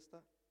this semester,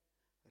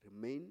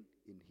 remain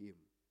in Him.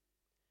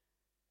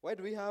 Why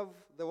do we have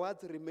the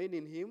words remain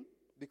in Him?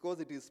 Because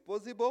it is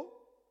possible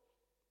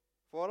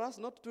for us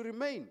not to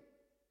remain.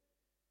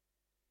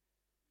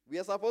 We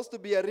are supposed to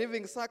be a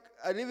living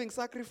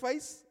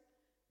sacrifice,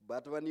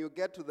 but when you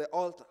get to the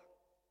altar,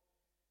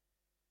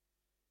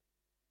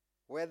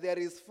 where there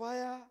is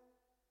fire,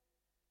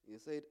 you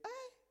said,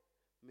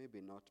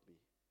 maybe not me.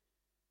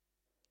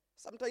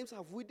 Sometimes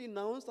have we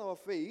denounced our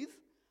faith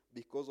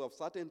because of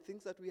certain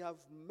things that we have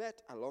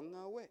met along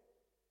our way?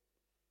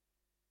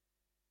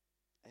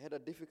 I had a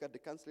difficulty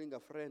counseling a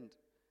friend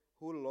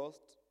who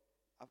lost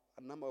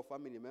a number of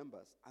family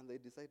members, and they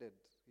decided,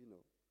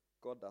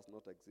 God does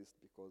not exist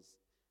because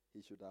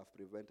He should have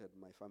prevented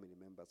my family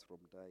members from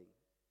dying.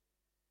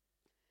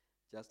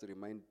 I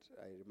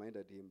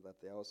reminded him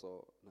that they are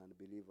also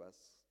non-believers.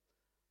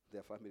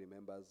 Their family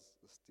members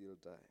still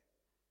die.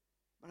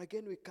 But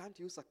again, we can't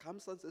use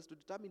circumstances to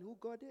determine who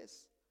God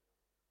is.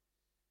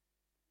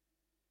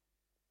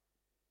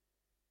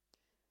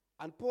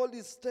 And Paul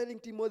is telling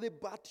Timothy,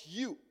 but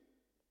you.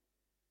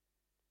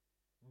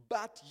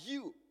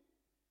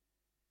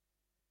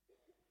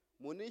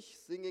 Munish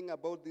singing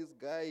about this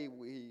guy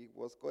he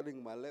was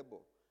calling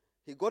Malebo.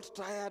 He got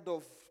tired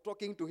of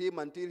talking to him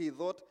until he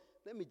thought,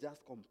 let me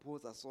just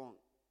compose a song.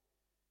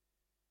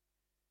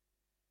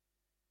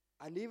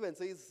 And he even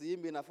says,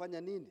 Simbi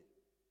nafanya nini?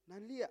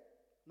 Nalia.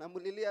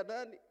 Namulilia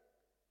nani?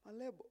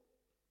 Malebo.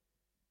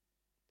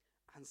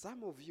 And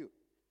some of you,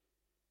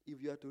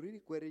 if you are to really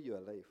query your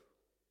life,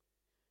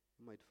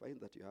 you might find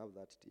that you have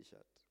that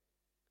t-shirt,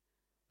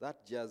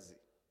 that jersey,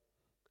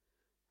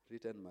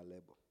 written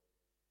Malebo,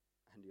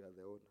 and you are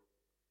the owner.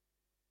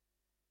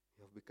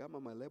 You have become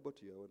a Malebo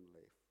to your own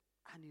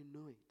life, and you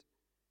know it,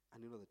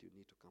 and you know that you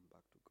need to come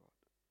back to God.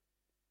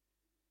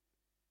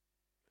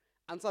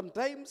 And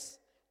sometimes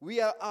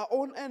we are our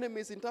own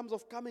enemies in terms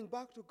of coming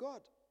back to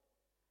God,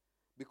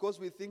 because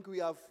we think we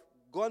have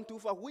gone too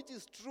far, which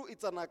is true.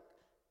 It's an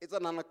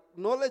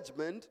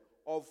acknowledgement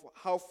of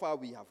how far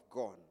we have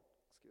gone.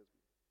 Excuse me.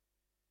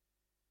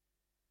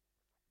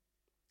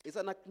 It's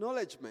an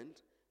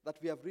acknowledgement that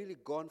we have really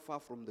gone far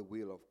from the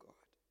will of God.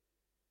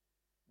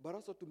 But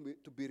also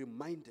to be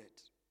reminded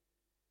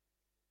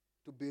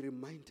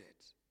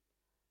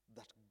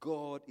that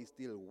God is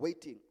still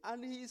waiting,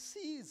 and He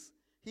sees.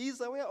 He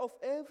is aware of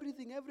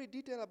everything, every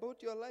detail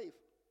about your life.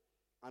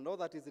 And all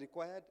that is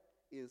required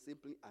is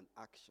simply an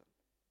action.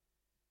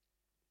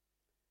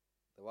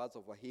 The words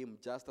of a hymn,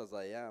 just as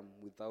I am,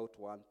 without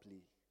one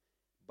plea,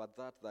 but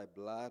that thy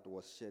blood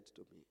was shed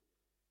to me,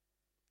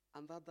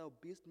 and that thou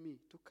bidst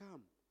me to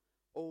come.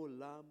 O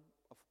Lamb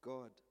of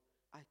God,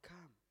 I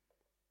come.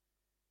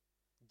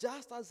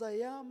 Just as I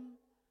am,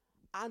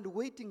 and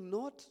waiting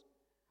not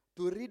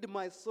to rid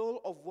my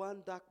soul of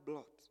one dark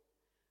blot,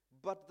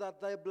 but that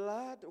thy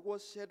blood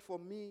was shed for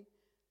me,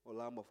 O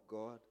Lamb of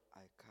God,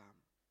 I come.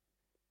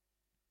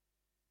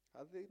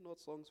 Are they not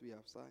songs we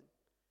have sung?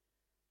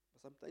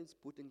 But sometimes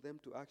putting them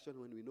to action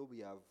when we know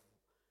we have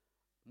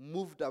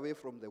moved away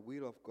from the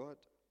will of God.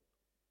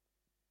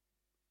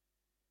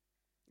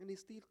 And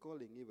He's still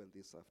calling even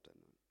this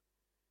afternoon.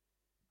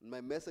 And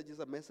my message is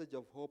a message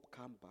of hope.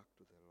 Come back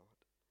to the Lord.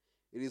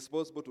 It is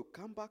possible to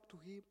come back to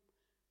Him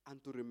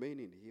and to remain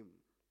in Him.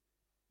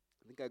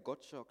 I think I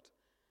got shocked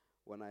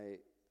when I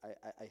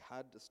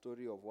heard the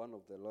story of one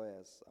of the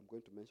lawyers. I'm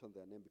going to mention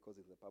their name because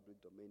it's the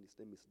public domain. His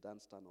name is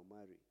Danstan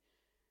Omari.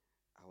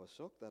 I was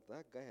shocked that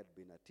guy had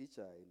been a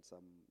teacher in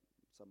some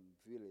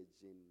village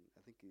in,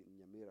 I think, in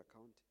Nyamira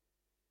County.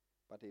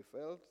 But he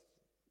felt,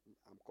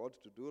 I'm called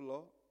to do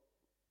law.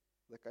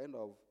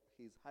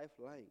 He's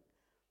high-flying.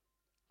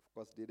 Of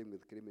course, dealing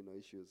with criminal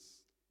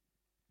issues,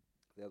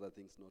 the other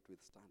things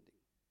notwithstanding.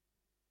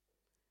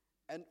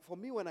 And for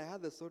me, when I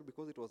heard the story,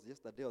 because it was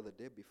yesterday or the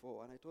day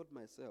before, and I told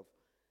myself,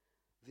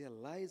 there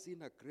lies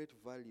in a great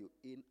value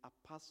in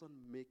a person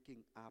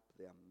making up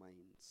their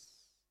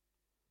minds.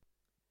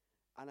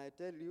 And I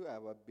tell you, I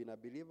have been a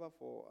believer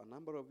for a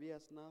number of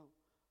years now.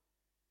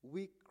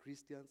 We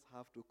Christians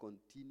have to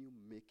continue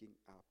making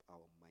up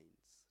our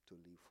minds to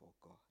live for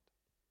God.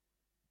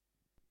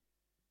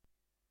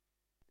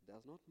 It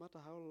does not matter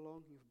how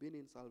long you've been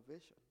in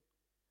salvation.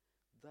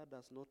 That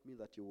does not mean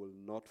that you will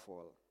not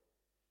fall.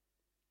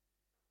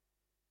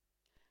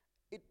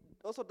 It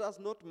also does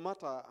not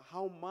matter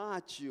how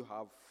much you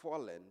have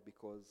fallen,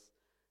 because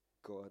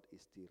God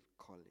is still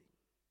calling.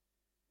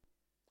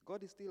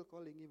 God is still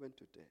calling even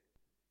today.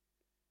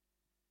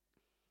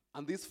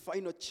 And this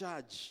final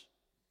charge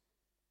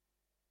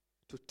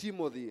to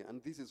Timothy,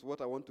 and this is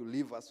what I want to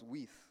leave us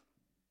with.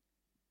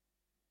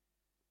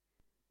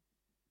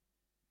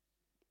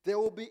 There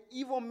will be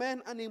evil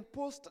men and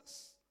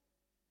impostors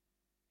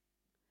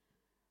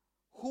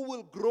who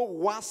will grow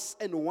worse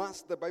and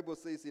worse, the Bible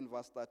says in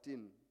verse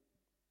 13.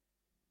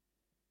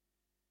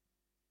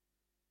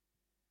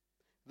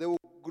 They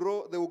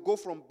will go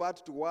from bad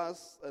to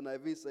worse, and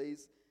IV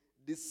says,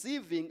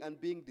 deceiving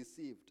and being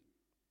deceived.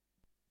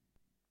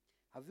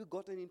 Have you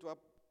gotten into a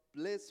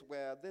place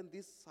where then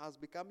this has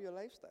become your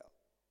lifestyle?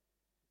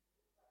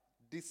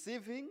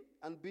 Deceiving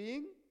and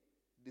being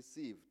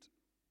deceived.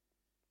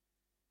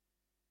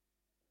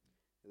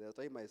 The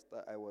time there's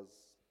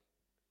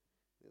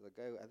a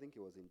guy, I think he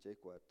was in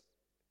JQuat,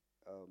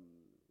 I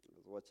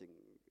was watching,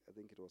 I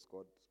think it was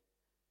called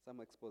some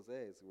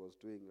exposés he was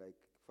doing, like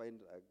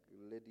find a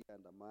lady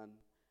and a man,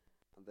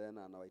 and then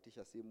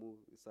anawaitisha simu,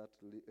 we start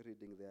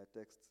reading their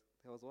texts.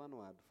 There was one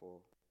word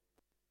for,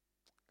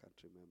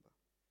 can't remember,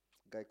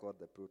 guy called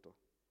the Pluto.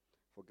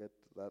 Forget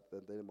that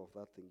the name of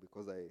that thing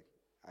because I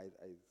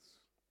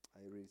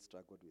really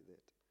struggled with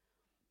it.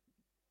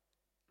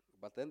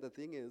 But then the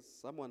thing is,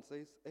 someone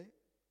says,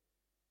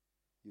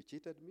 you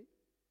cheated me?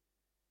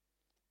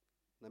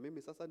 Na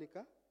mimi sasa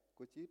nika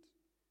kucheat,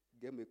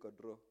 game iko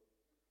draw.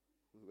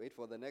 Wait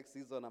for the next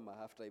season ama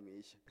half time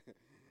iishe.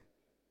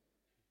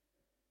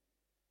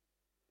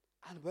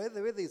 And by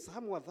the way, there is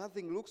someone that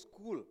thing looks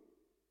cool.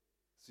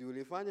 Si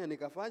ulifanya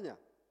nikafanya.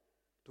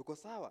 Tuko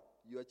sawa.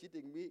 You are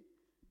cheating me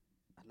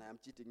and I am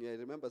cheating you. I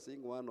remember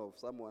seeing one of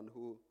someone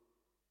who,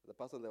 the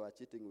person they were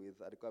cheating with,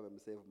 alikuwa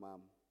amemsave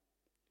mom.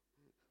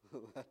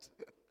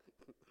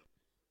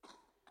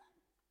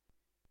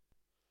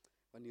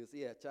 When you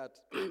see a chat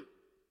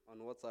on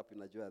WhatsApp,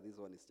 unajua this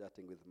one is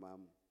chatting with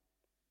mom.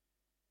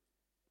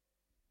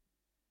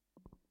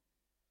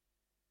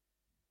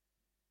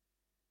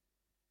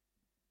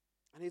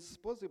 And it's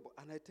possible.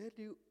 And I tell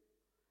you,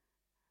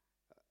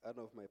 one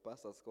of my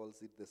pastors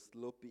calls it the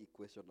slopey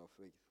equation of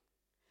faith.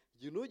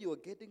 You know you are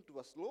getting to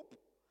a slope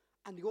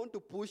and you want to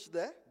push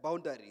the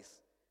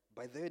boundaries.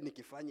 By the way,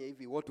 nikifanya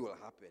hivi, what will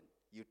happen?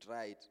 You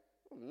try it.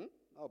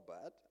 Not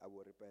bad. I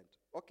will repent.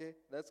 Okay,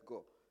 let's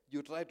go.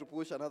 You try to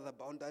push another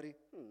boundary.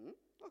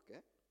 Okay.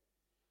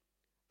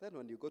 Then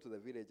when you go to the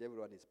village,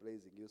 everyone is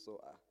praising you. So,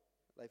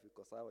 life is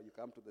sawa. You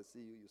come to the CU,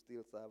 you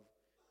still serve.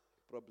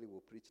 You probably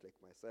will preach like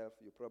myself.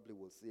 You probably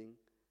will sing.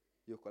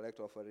 You collect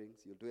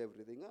offerings. You do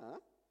everything.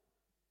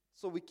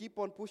 So we keep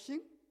on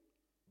pushing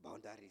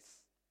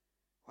boundaries.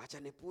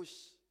 Wacha ni push.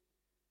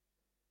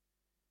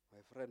 My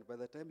friend, by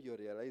the time you're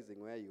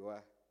realizing where you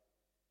are,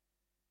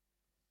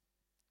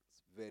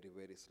 it's very,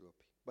 very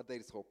sloppy. But there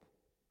is hope.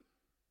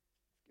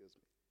 Excuse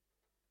me.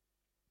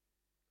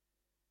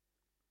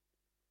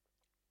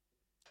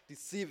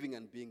 Deceiving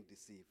and being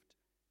deceived.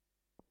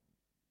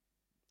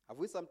 Have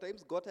we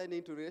sometimes gotten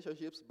into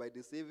relationships by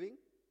deceiving?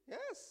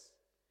 Yes.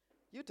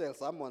 You tell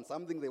someone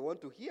something they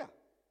want to hear.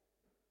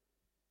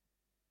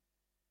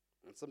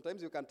 And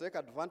sometimes you can take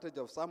advantage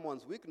of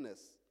someone's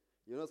weakness.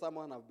 You know,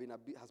 someone has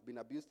been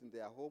abused in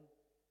their home.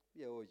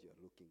 Yeah, oh, you're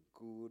looking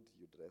good,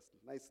 you dress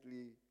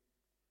nicely,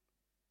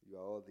 you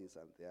are all this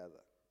and the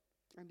other.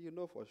 And you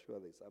know for sure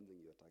there's something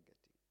you're targeting.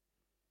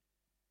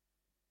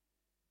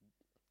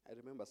 I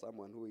remember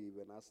someone who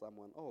even asked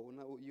someone,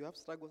 you have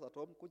struggles at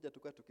home, kuja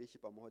tukae tukaishi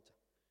pamoja.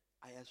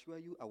 I assure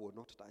you, I will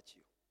not touch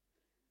you.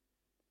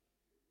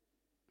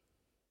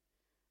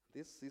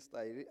 This sister,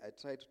 I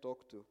try to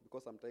talk to,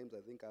 because sometimes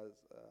I think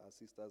as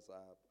sisters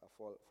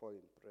fall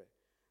in prayer.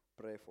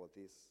 Pray for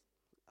this.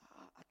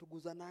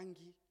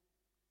 Atuguzanangi.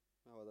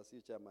 I was a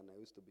CU chairman, I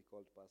used to be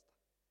called pastor.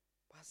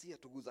 Pasi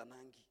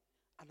atuguzanangi.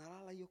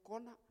 Analala hiyo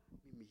kona,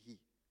 mimi hii.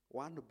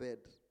 One bed.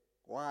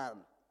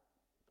 One.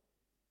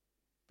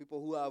 People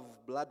who have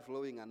blood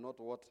flowing and not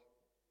water.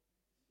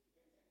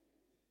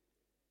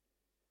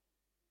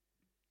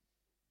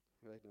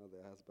 Right now,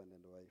 they're husband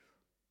and wife.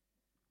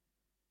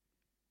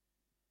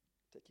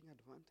 Taking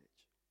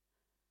advantage.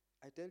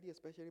 I tell you,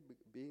 especially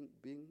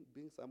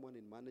being someone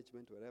in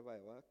management wherever I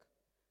work,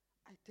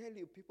 I tell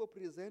you, people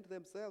present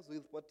themselves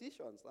with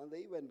petitions and they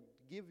even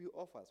give you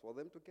offers for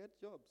them to get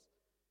jobs.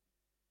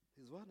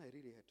 There's one I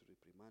really had to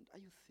reprimand. Are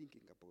you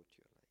thinking about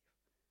your life?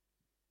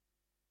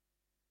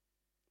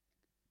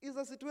 It's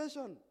a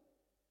situation.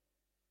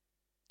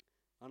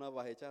 One of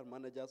our HR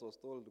managers was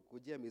told,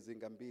 kujia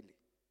mizinga mbili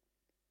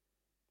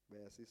by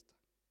a sister.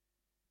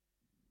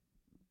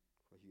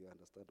 For you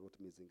understand what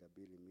mizinga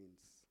mbili means,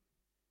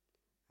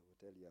 I will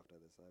tell you after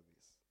the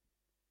service.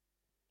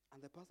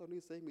 And the person who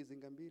is saying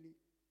mizinga mbili,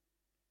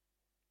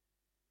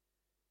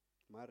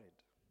 married.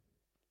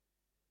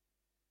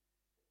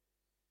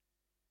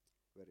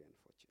 Very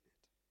unfortunate.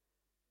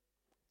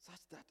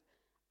 Such that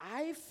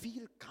I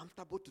feel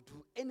comfortable to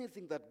do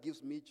anything that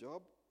gives me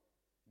job,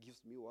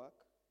 gives me work.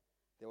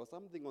 There was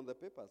something on the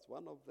papers.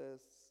 One of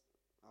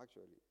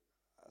actually,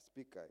 a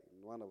speaker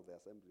in one of the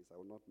assemblies, I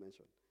will not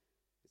mention,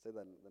 he said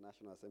that the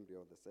National Assembly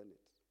of the Senate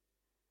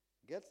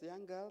gets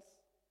young girls,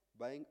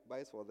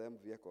 buys for them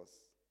vehicles.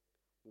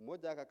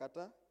 Umoja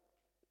akakata,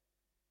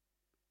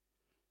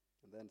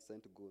 and then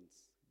sent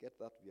goons, get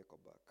that vehicle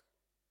back.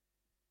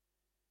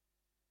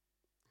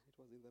 And it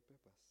was in the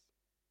papers.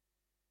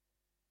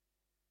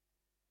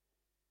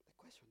 The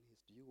question is,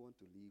 do you want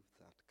to live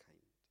that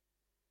kind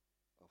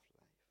of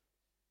life?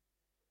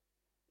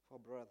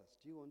 For brothers,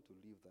 do you want to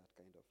live that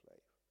kind of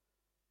life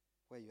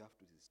where you have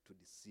to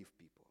deceive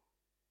people?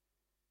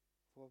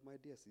 For my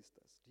dear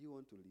sisters, do you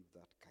want to live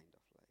that kind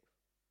of life?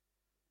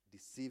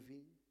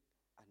 Deceiving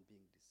and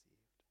being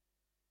deceived.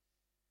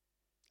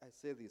 I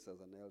say this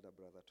as an elder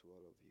brother to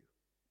all of you.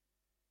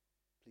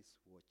 Please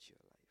watch your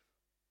life.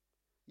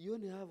 You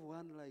only have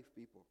one life,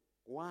 people.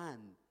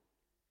 One.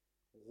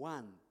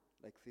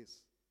 Like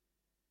this.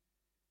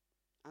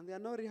 And there are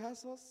no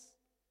rehearsals.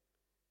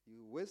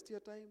 You waste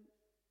your time.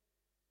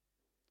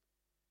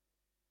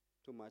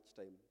 Too much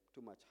time,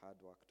 too much hard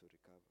work to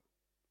recover.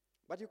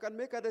 But you can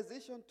make a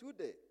decision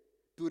today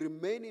to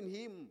remain in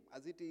him,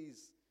 as it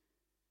is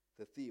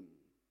the theme.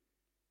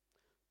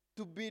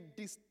 To be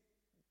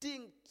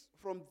distinct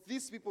from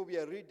these people we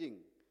are reading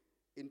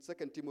in 2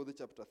 Timothy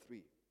chapter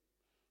 3.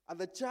 And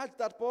the charge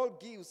that Paul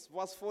gives,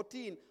 verse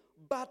 14,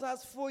 but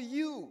as for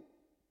you,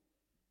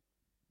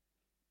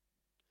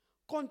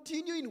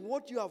 continue in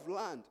what you have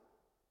learned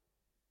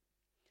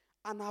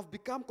and have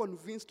become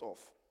convinced of,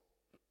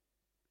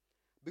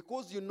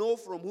 because you know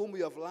from whom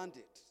you have learned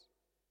it,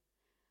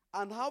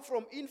 and how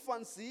from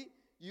infancy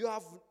you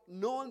have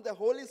known the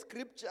Holy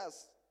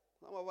Scriptures.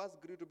 Some of us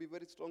grew to be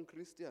very strong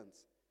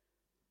Christians,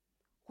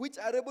 which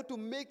are able to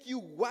make you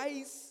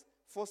wise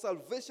for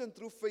salvation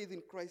through faith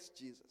in Christ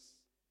Jesus.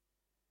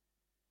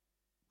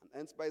 And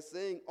ends by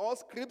saying, all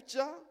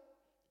Scripture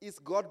is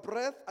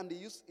God-breathed and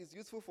is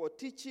useful for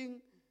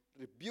teaching,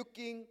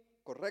 rebuking,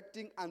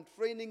 correcting, and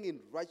training in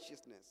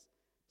righteousness,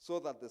 so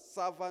that the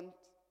servant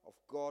of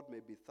God may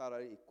be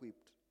thoroughly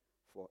equipped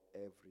for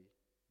every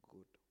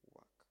good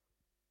work.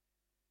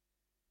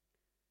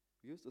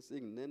 We used to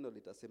sing, neno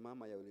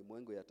litasimama ya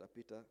ulimwengu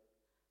yatapita,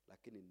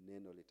 lakini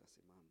neno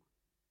litasimama.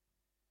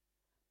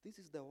 This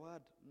is the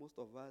word most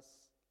of us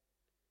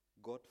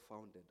got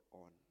founded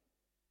on.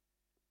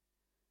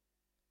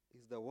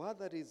 It's the word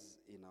that is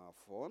in our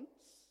phones.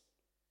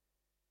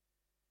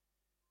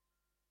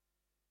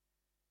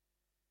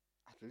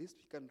 At least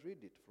we can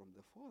read it from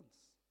the phones.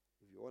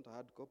 If you want a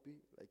hard copy,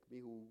 like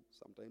me who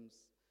sometimes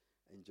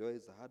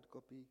enjoys a hard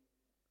copy,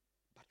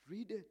 but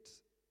read it.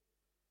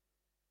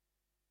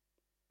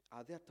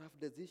 Are there tough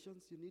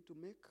decisions you need to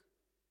make?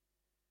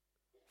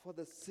 For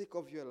the sake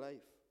of your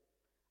life,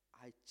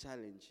 I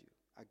challenge you,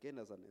 again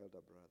as an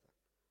elder brother,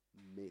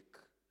 make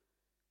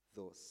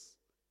those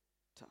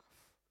tough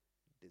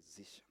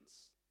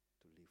decisions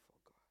to live for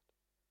God.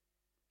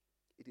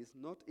 It is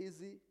not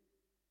easy.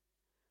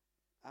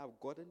 I've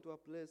gotten to a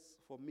place,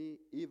 for me,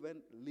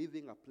 even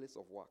leaving a place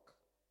of work,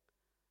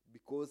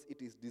 because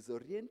it is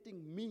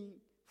disorienting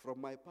me from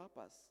my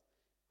purpose.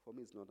 For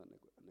me, it's not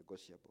a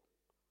negotiable.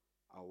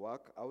 I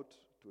work out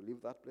to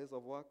leave that place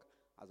of work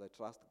as I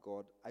trust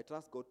God. I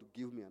trust God to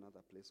give me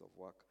another place of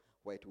work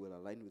where it will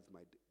align with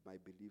my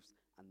beliefs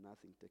and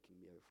nothing taking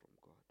me away from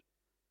God.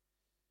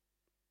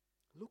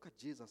 Look at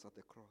Jesus at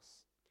the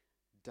cross,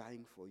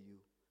 dying for you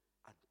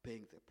and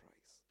paying the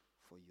price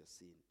for your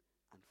sin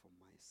and for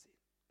my sin.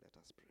 Let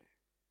us pray.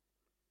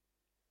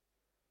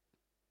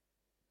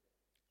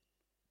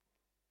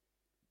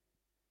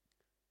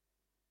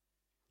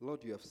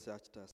 Lord, you have searched us.